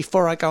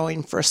before I go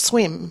in for a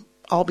swim,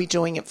 I'll be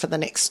doing it for the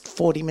next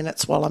 40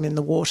 minutes while I'm in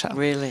the water.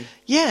 Really?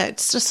 Yeah,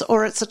 it's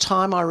a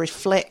time I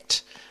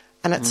reflect,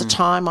 and it's a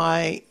time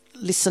I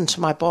listen to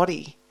my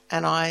body,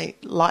 and I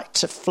like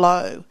to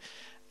flow.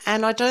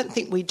 And I don't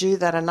think we do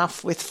that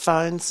enough with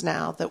phones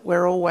now, that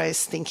we're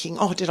always thinking,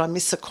 oh, did I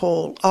miss a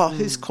call? Oh,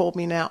 who's called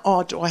me now?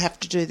 Oh, do I have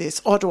to do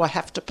this? Oh, do I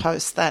have to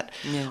post that?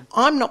 Yeah.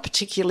 I'm not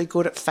particularly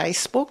good at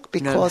Facebook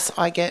because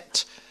I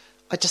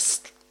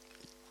just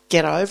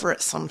get over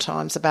it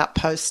sometimes about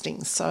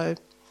posting. So...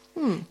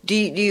 Do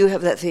you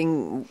have that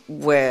thing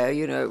where,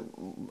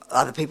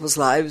 other people's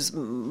lives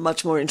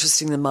much more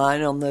interesting than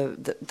mine on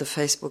the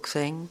Facebook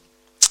thing?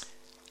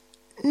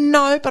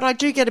 No, but I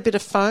do get a bit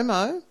of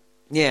FOMO.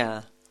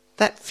 Yeah.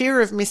 That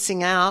fear of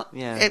missing out,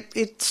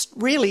 it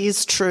really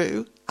is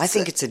true. I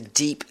think it's a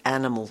deep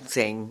animal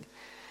thing.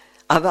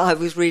 I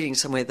was reading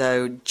somewhere,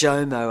 though,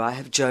 I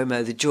have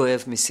JOMO, the joy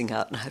of missing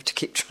out, and I have to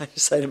keep trying to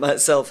say to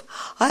myself,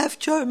 I have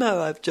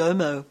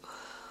JOMO.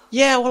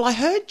 Yeah, well, I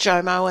heard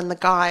Jomo and the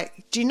guy.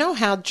 Do you know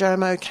how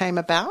Jomo came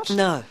about?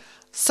 No.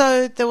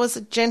 So there was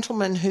a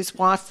gentleman whose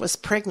wife was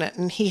pregnant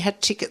and he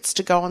had tickets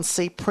to go and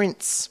see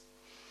Prince.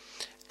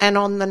 And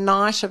on the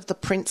night of the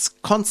Prince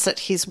concert,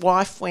 his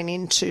wife went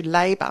into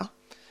labour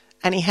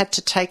and he had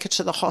to take her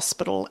to the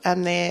hospital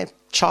and their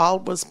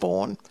child was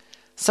born.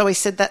 So he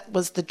said that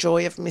was the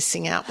joy of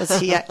missing out, was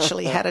he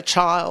actually had a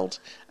child,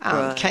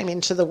 Right. came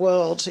into the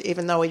world,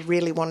 even though he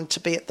really wanted to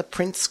be at the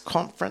Prince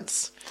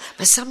conference.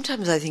 But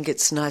sometimes I think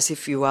it's nice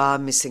if you are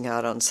missing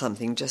out on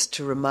something just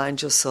to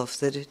remind yourself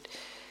that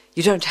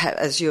you don't have,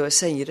 as you were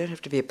saying, you don't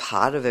have to be a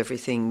part of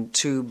everything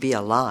to be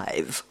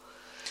alive.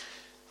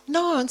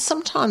 No, and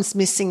sometimes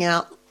missing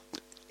out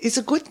is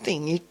a good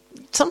thing.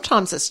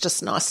 Sometimes it's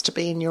just nice to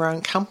be in your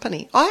own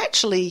company. I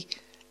actually,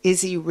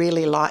 Izzy,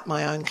 really like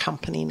my own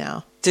company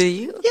now. Do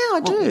you? Yeah,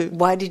 I do.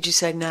 Why did you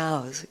say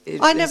now?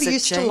 I never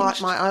used to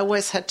like I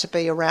always had to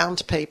be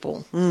around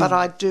people, but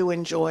I do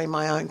enjoy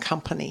my own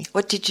company.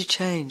 What did you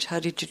change? How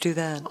did you do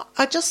that?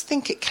 I just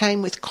think it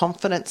came with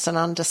confidence and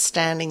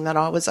understanding that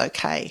I was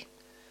okay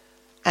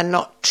and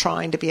not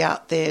trying to be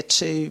out there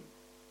to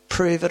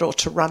prove it or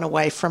to run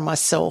away from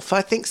myself.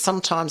 I think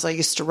sometimes I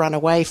used to run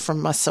away from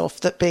myself,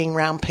 that being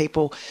around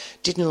people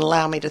didn't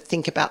allow me to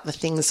think about the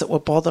things that were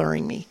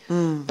bothering me.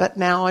 But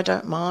now I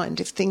don't mind.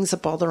 If things are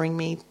bothering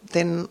me,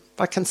 then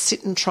I can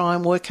sit and try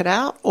and work it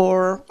out,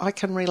 or I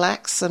can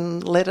relax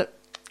and let it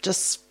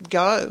just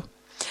go.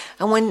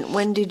 And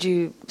when did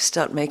you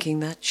start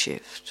making that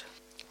shift?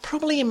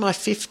 Probably in my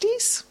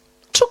 50s.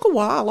 Took a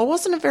while. I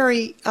wasn't a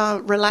very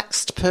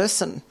relaxed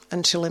person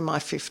until in my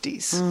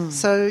 50s.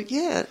 So,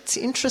 yeah, it's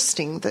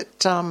interesting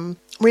that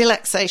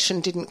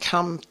relaxation didn't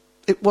come.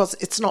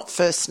 It's not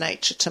first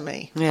nature to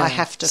me. Yeah, I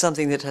have to.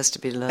 something that has to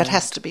be learned. It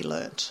has to be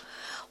learnt.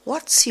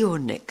 What's your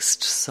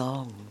next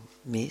song,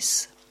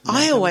 Miss?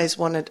 I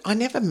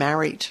never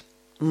married.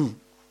 And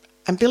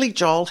Billy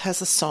Joel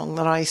has a song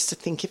that I used to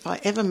think, if I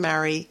ever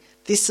marry,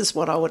 this is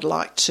what I would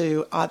like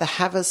to either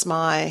have as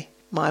my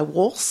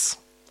waltz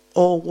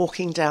or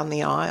walking down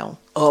the aisle.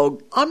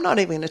 Oh, I'm not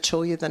even going to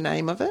tell you the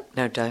name of it.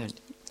 no, don't.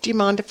 Do you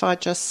mind if I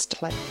just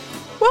play?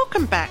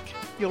 Welcome back.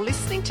 You're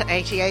listening to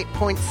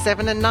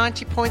 88.7 and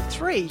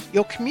 90.3,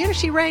 your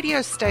community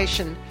radio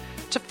station.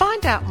 To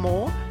find out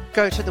more,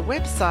 go to the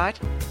website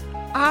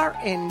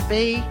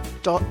rnb.org.au.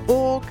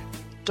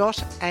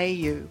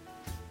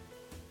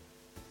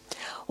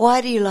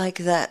 Why do you like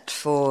that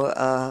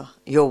for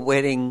your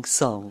wedding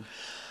song?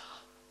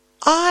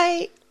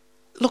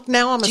 Look,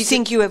 now Do you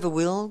think you ever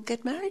will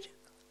get married?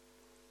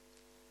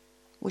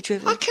 Would you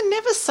ever? I can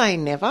never say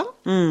never.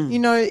 You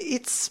know,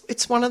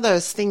 it's one of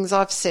those things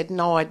I've said,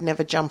 no, I'd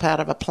never jump out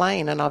of a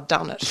plane, and I've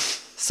done it.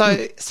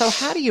 So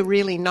how do you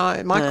really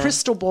know? My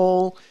crystal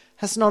ball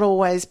has not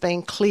always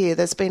been clear.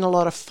 There's been a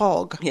lot of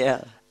fog.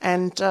 Yeah.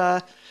 And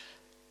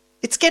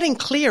it's getting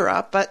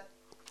clearer, but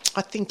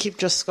I think you've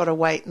just got to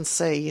wait and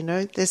see, you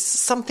know. There's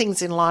some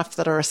things in life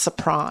that are a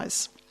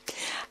surprise.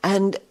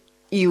 And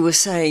you were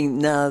saying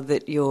now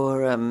that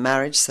you're a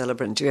marriage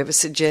celebrant. Do you ever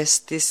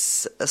suggest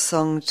this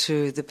song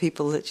to the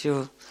people that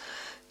you're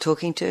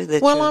talking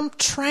to? I'm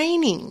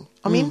training.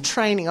 I'm in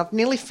training. I've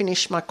nearly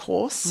finished my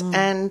course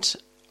and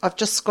I've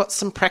just got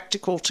some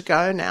practical to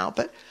go now.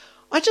 But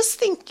I just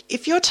think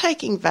if you're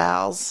taking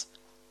vows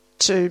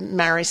to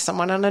marry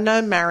someone, and I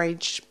know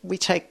marriage,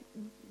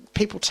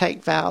 people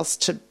take vows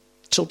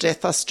till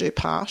death us do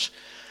part.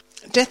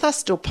 Death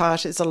us do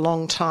part is a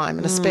long time,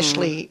 and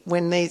especially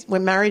when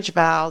marriage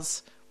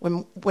vows,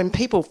 when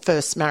people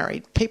first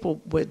married, people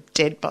were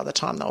dead by the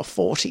time they were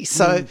 40.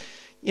 So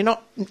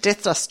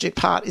death us do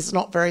part is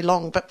not very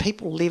long, but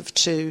people live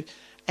to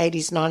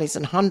 80s, 90s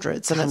and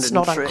 100s, and it's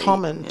not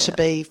uncommon to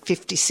be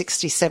 50,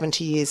 60,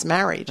 70 years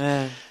married.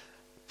 Yeah.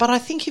 But I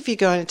think if you're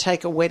going to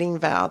take a wedding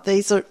vow,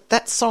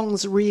 that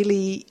song's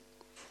really,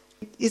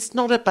 it's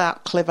not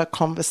about clever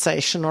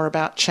conversation or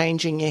about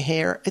changing your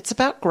hair. It's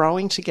about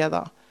growing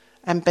together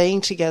and being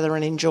together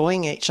and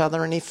enjoying each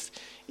other. And if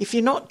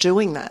you're not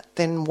doing that,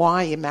 then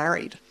why are you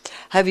married?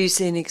 Have you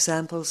seen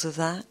examples of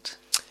that?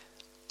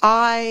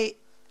 I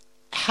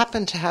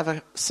happen to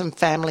have some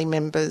family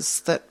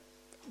members that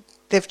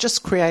they've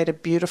just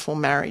created beautiful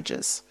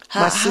marriages.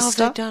 How have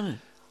they done it?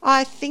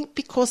 I think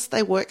because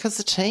they work as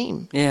a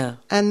team. Yeah.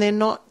 And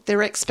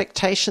their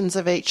expectations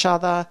of each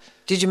other.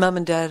 Did your mum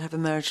and dad have a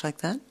marriage like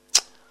that?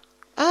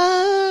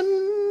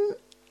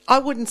 I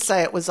wouldn't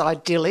say it was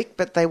idyllic,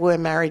 but they were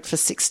married for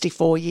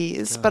 64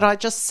 years. Oh. But I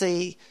just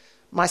see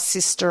my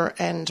sister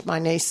and my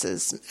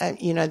nieces,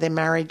 their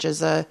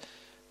marriages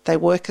they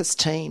work as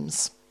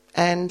teams.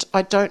 And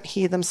I don't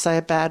hear them say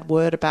a bad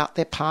word about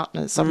their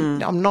partners.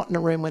 I'm not in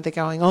a room where they're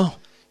going, oh,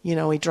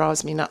 he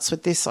drives me nuts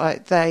with this.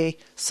 They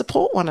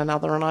support one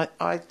another. And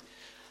I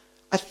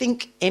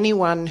think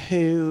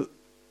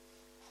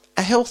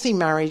a healthy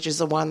marriage is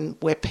the one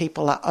where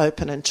people are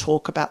open and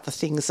talk about the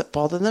things that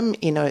bother them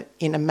in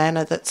a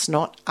manner that's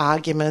not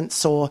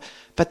arguments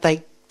but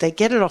they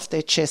get it off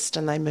their chest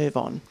and they move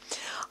on.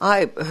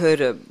 I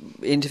heard a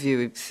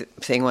interview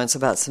thing once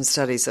about some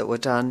studies that were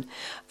done,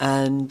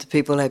 and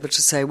people were able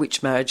to say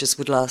which marriages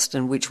would last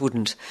and which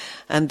wouldn't.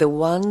 And the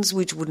ones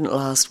which wouldn't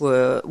last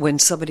were when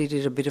somebody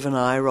did a bit of an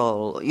eye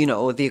roll,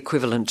 or the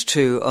equivalent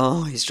to,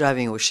 oh, he's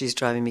driving or she's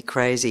driving me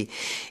crazy.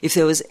 If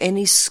there was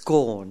any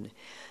scorn,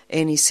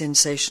 any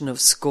sensation of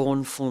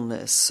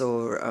scornfulness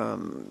or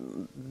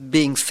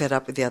being fed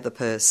up with the other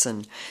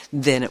person,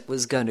 then it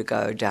was going to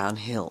go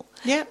downhill.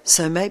 Yeah.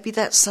 So maybe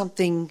that's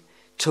something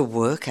to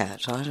work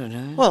at. I don't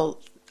know. Well,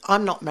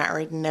 I'm not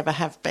married and never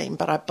have been,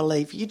 but I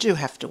believe you do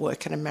have to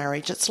work at a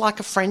marriage. It's like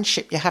a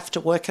friendship. You have to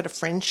work at a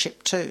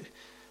friendship too.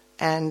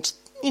 And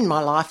in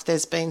my life,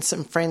 there's been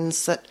some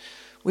friends that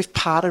we've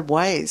parted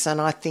ways, and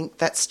I think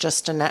that's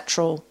just a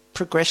natural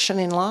progression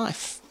in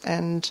life.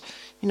 And,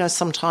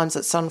 sometimes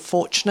it's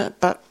unfortunate,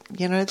 but,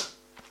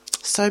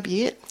 so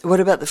be it.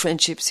 What about the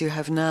friendships you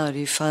have now? Do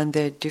you find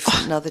they're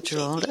different now that you're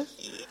older?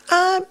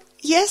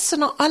 Yes,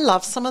 and I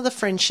love some of the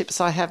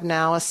friendships I have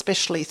now,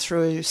 especially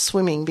through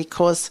swimming,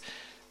 because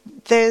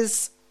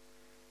there's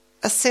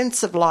a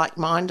sense of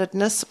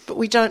like-mindedness, but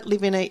we don't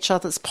live in each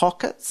other's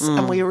pockets,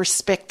 and we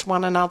respect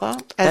one another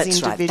as That's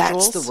individuals.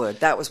 Right. That's the word.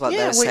 That was what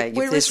they were saying.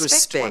 We if there's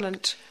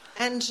respect.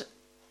 And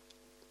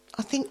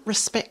I think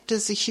respect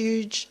is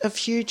of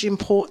huge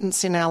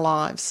importance in our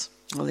lives.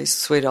 All these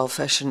sweet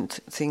old-fashioned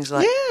things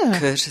like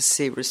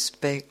courtesy,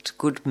 respect,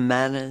 good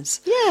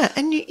manners. Yeah,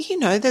 and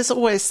there's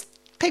always,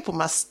 people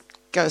must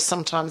go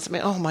sometimes,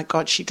 oh my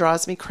God, she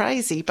drives me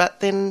crazy, but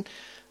then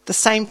the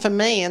same for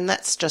me, and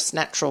that's just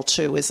natural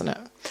too, isn't it?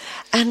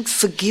 And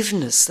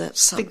forgiveness,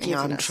 that's something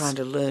I'm trying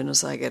to learn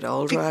as I get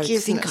older. I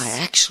think I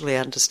actually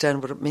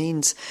understand what it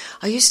means.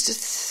 I used to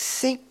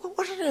think, well,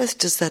 what on earth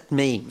does that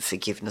mean,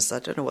 forgiveness? I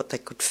don't know what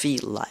that could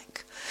feel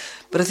like.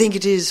 But I think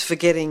it is for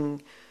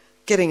getting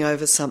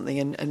over something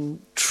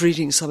and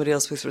treating somebody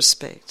else with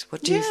respect.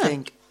 What do you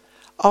think?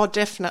 Oh,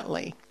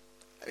 definitely.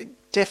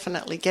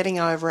 Definitely. Getting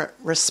over it,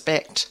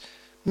 respect.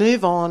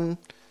 Move on.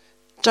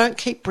 Don't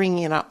keep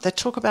bringing it up. They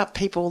talk about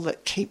people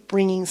that keep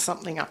bringing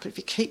something up. If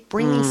you keep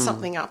bringing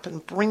something up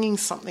and bringing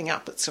something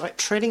up, it's like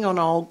treading on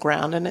old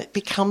ground and it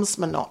becomes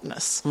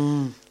monotonous.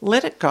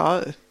 Let it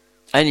go.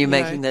 And you're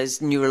making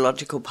those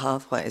neurological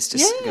pathways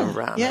just go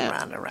round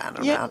and round.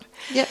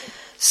 Yeah.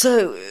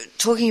 So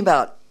talking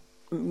about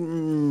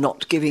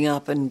not giving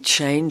up and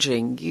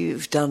changing,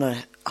 you've done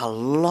a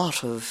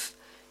lot of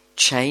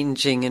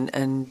changing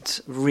and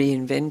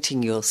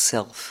reinventing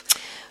yourself.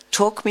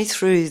 Talk me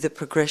through the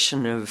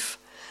progression of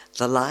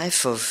the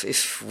life of,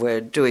 if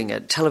we're doing a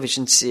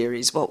television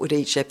series, what would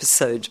each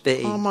episode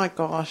be? Oh my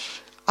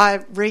gosh.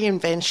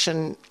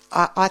 Reinvention,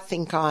 I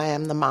think I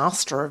am the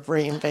master of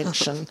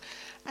reinvention.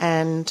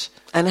 And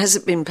has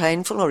it been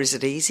painful or is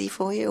it easy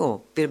for you, or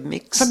a bit of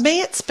mix? For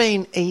me, it's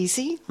been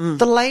easy.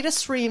 The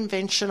latest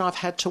reinvention, I've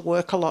had to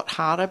work a lot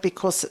harder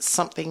because it's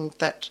something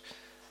that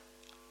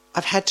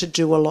I've had to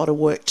do a lot of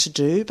work to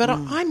do. But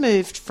I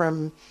moved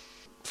from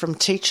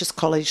teachers'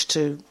 college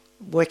to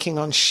working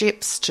on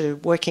ships to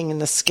working in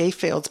the ski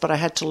fields, but I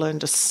had to learn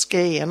to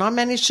ski. And I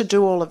managed to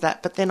do all of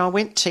that, but then I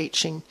went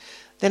teaching.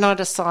 Then I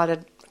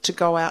decided to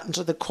go out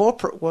into the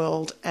corporate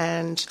world.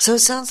 And so it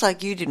sounds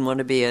like you didn't want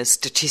to be a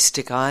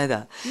statistic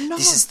either. No.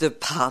 This is the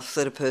path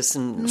that a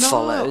person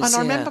follows. And I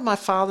remember my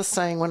father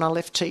saying when I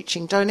left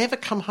teaching, don't ever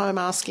come home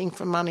asking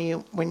for money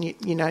when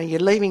you're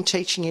leaving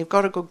teaching, you've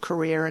got a good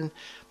career. And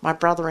my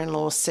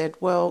brother-in-law said,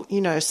 well,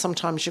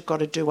 sometimes you've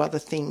got to do other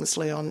things,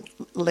 Leon,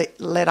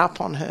 let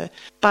up on her.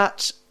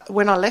 But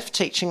when I left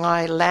teaching,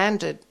 I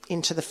landed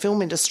into the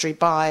film industry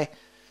by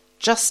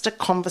just a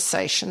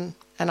conversation,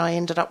 and I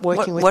ended up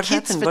working with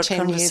kids for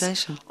 10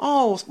 years.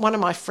 Oh, one of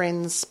my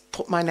friends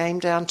put my name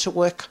down to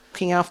work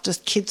looking after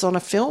kids on a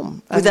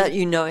film. Without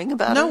you knowing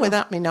about it? No,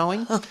 without me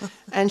knowing.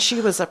 And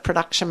she was a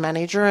production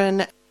manager,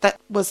 and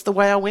that was the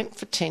way I went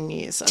for 10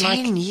 years. And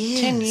 10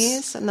 years? 10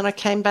 years. And then I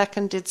came back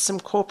and did some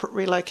corporate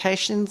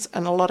relocations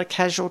and a lot of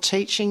casual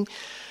teaching.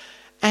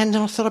 And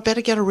I thought I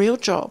better get a real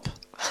job.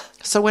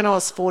 So when I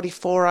was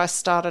 44, I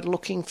started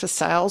looking for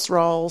sales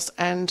roles,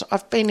 and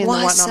I've been in Why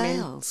the one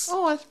sales? I'm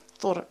in. Oh, I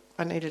thought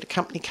I needed a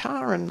company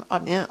car, and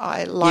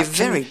I like. You're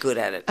very good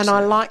at it. And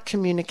I like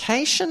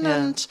communication,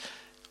 and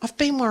I've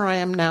been where I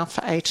am now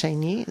for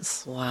 18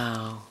 years.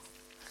 Wow.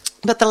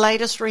 But the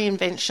latest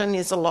reinvention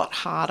is a lot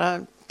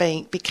harder,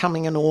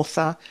 becoming an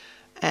author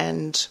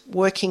and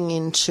working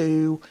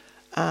into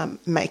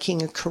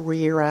making a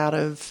career out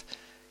of,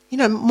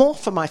 more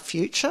for my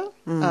future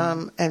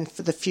and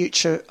for the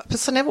future,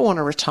 because I never want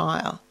to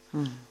retire.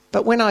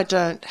 But when I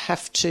don't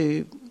have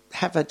to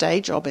have a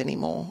day job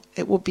anymore,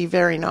 it would be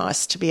very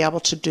nice to be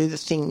able to do the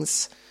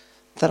things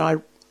that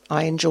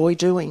I enjoy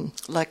doing.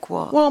 Like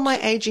what? Well, my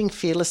Ageing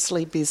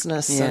Fearlessly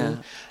business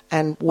and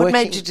working. What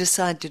made you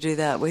decide to do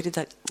that? Where did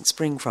that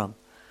spring from?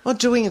 Well,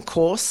 doing a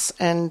course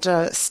and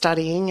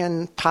studying,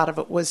 and part of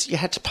it was you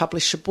had to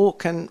publish a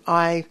book, and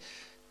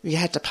you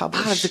had to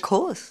publish. Part of the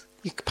course?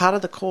 Part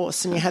of the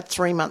course, and you had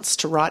 3 months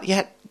to write.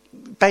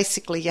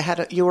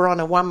 You were on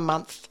a 1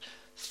 month,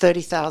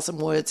 30,000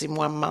 words in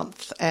 1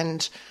 month,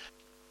 and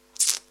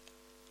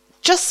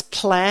just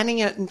planning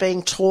it and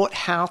being taught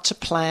how to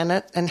plan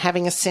it and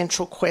having a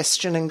central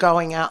question and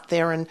going out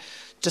there and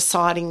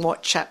deciding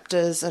what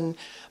chapters. And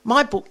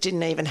my book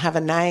didn't even have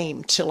a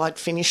name till I'd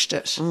finished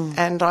it.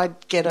 And I'd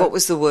get What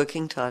was the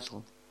working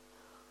title?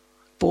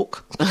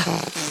 Book.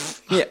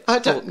 Yeah, I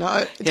don't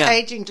know. Yeah.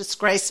 Aging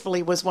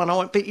Disgracefully was one I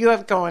want, but you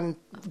have go and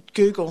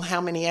Google how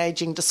many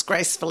Aging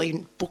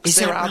Disgracefully books Is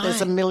there that are.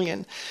 There's a right?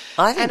 million.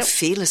 I think And it-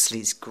 Fearlessly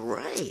is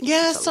great.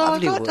 Yeah, It's a so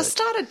lovely I word.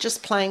 started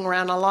just playing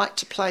around. I like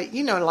to play,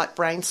 like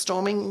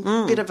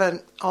brainstorming, bit of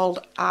an old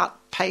art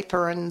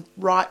paper and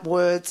write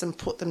words and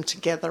put them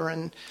together.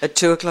 And At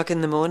 2:00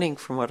 in the morning,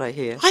 from what I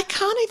hear. I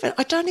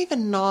don't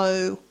even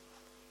know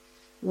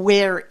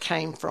where it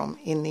came from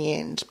in the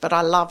end, but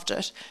I loved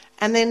it.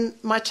 And then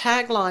my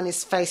tagline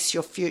is Face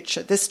Your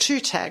Future. There's two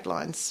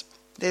taglines.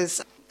 There's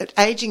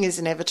Aging is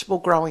Inevitable,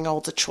 Growing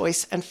Old's a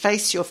Choice, and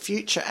Face Your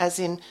Future, as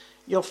in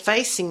you're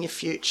facing your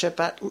future,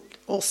 but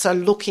also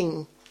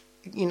looking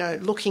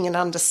and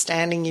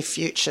understanding your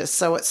future.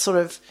 So it's sort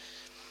of,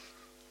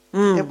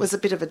 it was a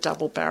bit of a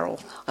double barrel.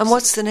 And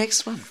what's the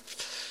next one?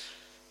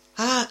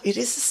 It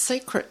is a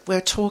secret. We're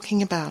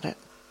talking about it.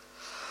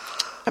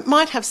 It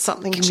might have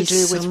something Give to me do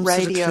with some sort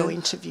of radio clue.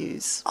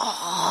 interviews.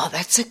 Oh,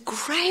 that's a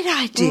great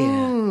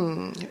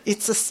idea.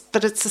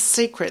 But it's a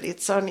secret.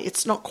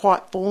 It's not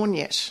quite born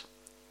yet.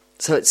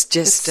 So it's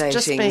It's gestating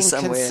just being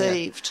somewhere.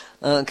 conceived.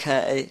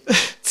 Okay.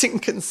 It's in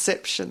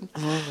conception.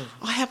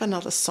 I have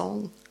another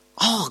song.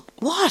 Oh,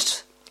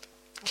 what?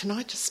 Can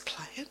I just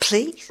play it?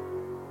 Please?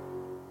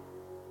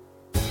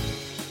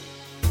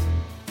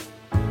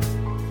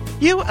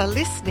 You are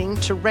listening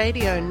to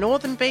Radio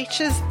Northern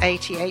Beaches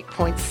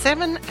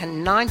 88.7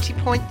 and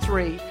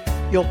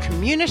 90.3, your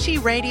community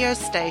radio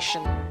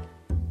station.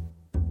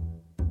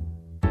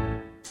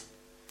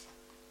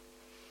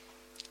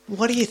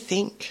 What do you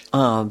think?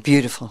 Oh,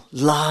 beautiful.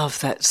 Love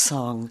that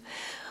song.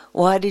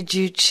 Why did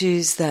you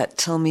choose that?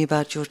 Tell me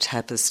about your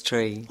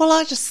tapestry. Well,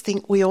 I just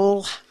think we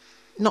all,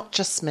 not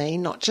just me,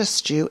 not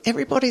just you,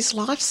 everybody's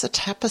life's a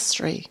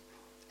tapestry.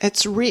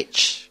 It's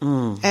rich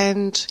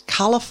and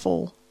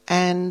colourful,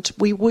 and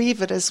we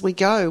weave it as we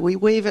go. We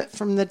weave it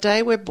from the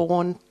day we're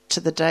born to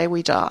the day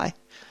we die.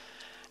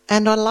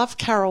 And I love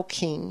Carole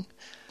King.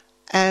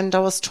 And I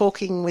was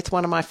talking with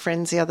one of my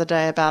friends the other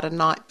day about a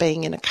night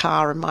being in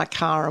my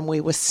car, and we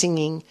were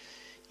singing,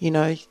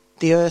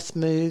 The Earth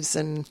Moves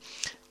and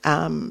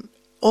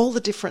all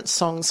the different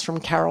songs from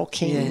Carole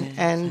King. Yeah,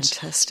 and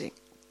fantastic.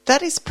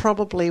 that is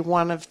probably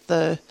one of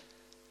the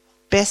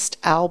best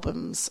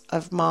albums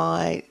of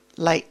my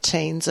late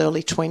teens,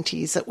 early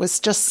 20s. It was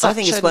just such I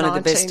think it's one of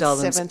the best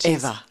albums 1970s.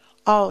 ever.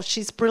 Oh,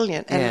 she's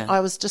brilliant. And Yeah. I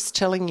was just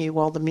telling you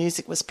while the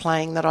music was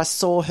playing that I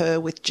saw her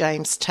with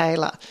James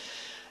Taylor.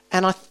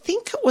 And I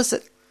think it was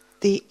at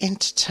the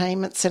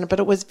Entertainment Centre, but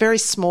it was very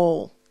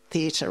small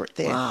theatre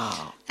there.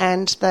 Wow.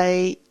 And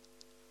they,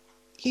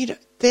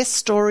 their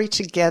story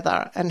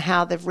together and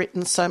how they've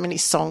written so many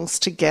songs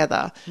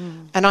together.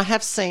 And I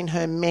have seen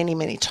her many,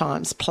 many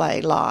times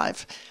play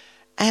live.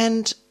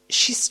 And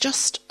she's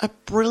just a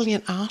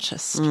brilliant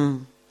artist.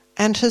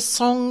 And her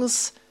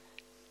songs,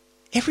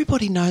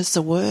 everybody knows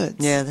the words.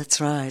 Yeah,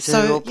 that's right.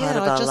 They're So, all part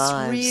of I our just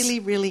lives. really,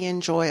 really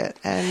enjoy it.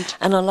 And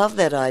And I love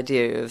that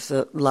idea of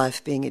the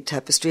life being a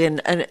tapestry.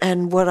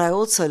 And what I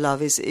also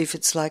love is if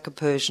it's like a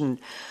Persian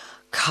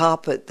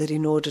carpet, that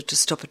in order to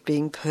stop it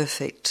being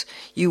perfect,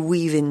 you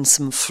weave in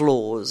some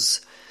flaws.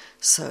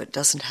 So it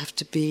doesn't have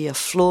to be a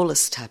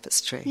flawless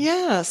tapestry.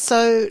 yeah,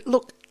 so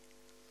look,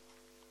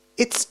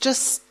 it's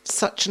just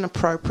such an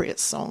appropriate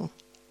song.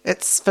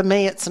 For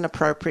me, it's an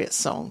appropriate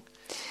song.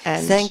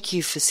 And Thank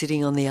you for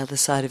sitting on the other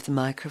side of the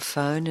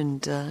microphone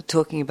and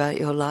talking about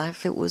your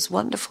life. It was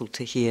wonderful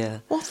to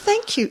hear. well,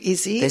 thank you,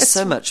 Izzy. There's It's-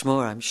 so much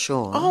more, I'm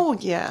sure. Oh,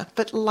 yeah,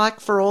 but like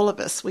for all of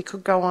us, we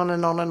could go on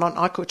and on and on.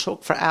 I could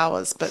talk for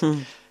hours, but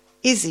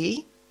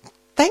Izzy,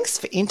 thanks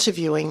for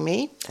interviewing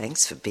me.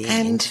 Thanks for being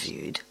And-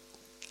 interviewed.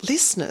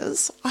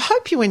 Listeners, I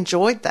hope you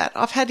enjoyed that.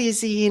 I've had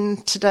Izzy in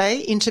today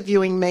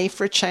interviewing me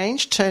for a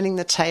change, turning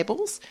the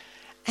tables.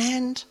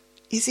 And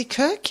Izzy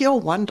Kirk, you're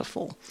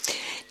wonderful.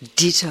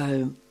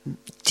 Ditto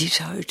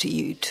to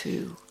you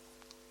too.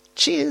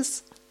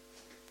 Cheers.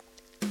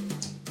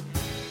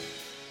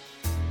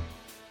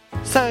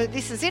 So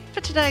this is it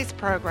for today's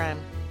program.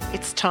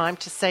 It's time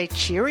to say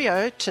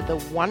cheerio to the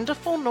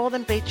wonderful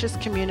Northern Beaches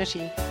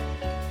community.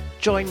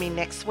 Join me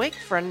next week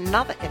for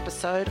another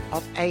episode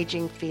of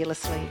Ageing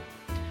Fearlessly.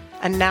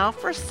 And now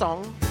for a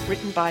song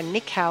written by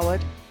Nick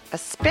Howard,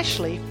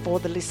 especially for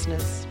the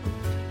listeners.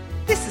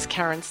 This is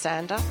Karen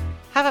Sander.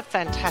 Have a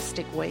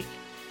fantastic week.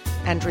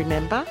 And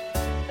remember,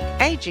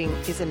 aging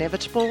is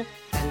inevitable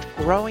and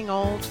growing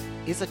old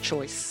is a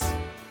choice.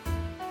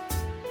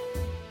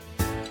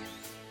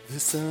 The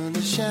sun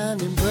is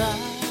shining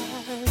bright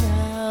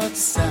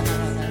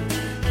outside.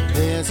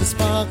 There's a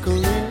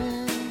sparkle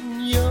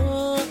in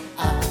your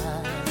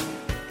eye.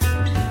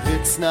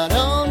 It's not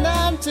all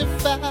 9 to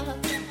 5.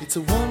 It's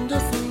a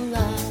wonderful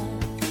life.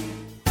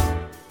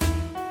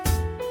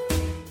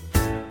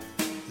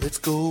 Let's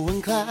go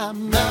and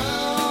climb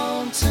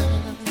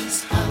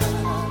mountains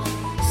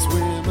high.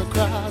 Swim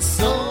across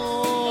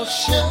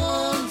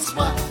oceans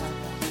wide.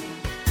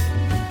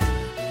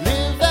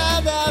 Live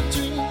out our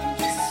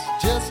dreams,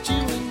 just you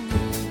and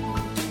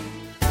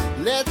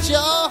me. Let your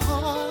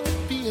heart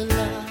be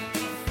alive.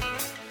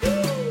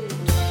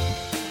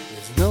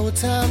 There's no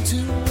time to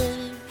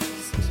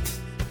waste.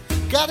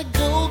 Gotta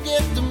go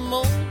get the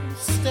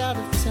most out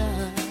of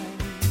time.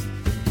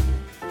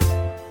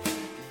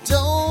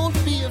 Don't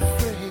be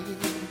afraid,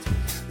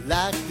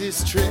 like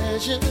this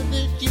treasure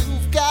that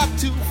you've got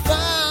to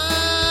find.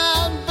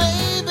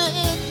 Baby,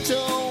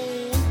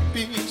 don't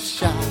be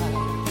shy.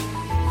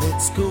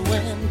 Let's go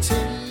and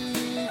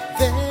take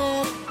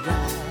that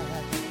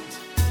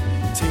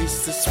ride.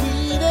 Taste the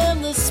sweet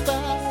and the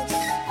spice,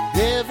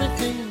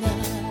 everything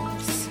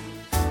nice.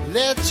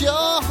 Let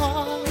your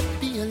heart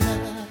be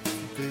alive.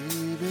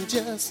 Baby,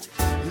 just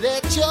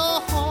let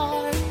your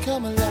heart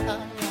come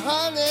alive.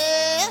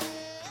 Honey,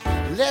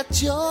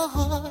 let your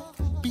heart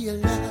be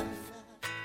alive.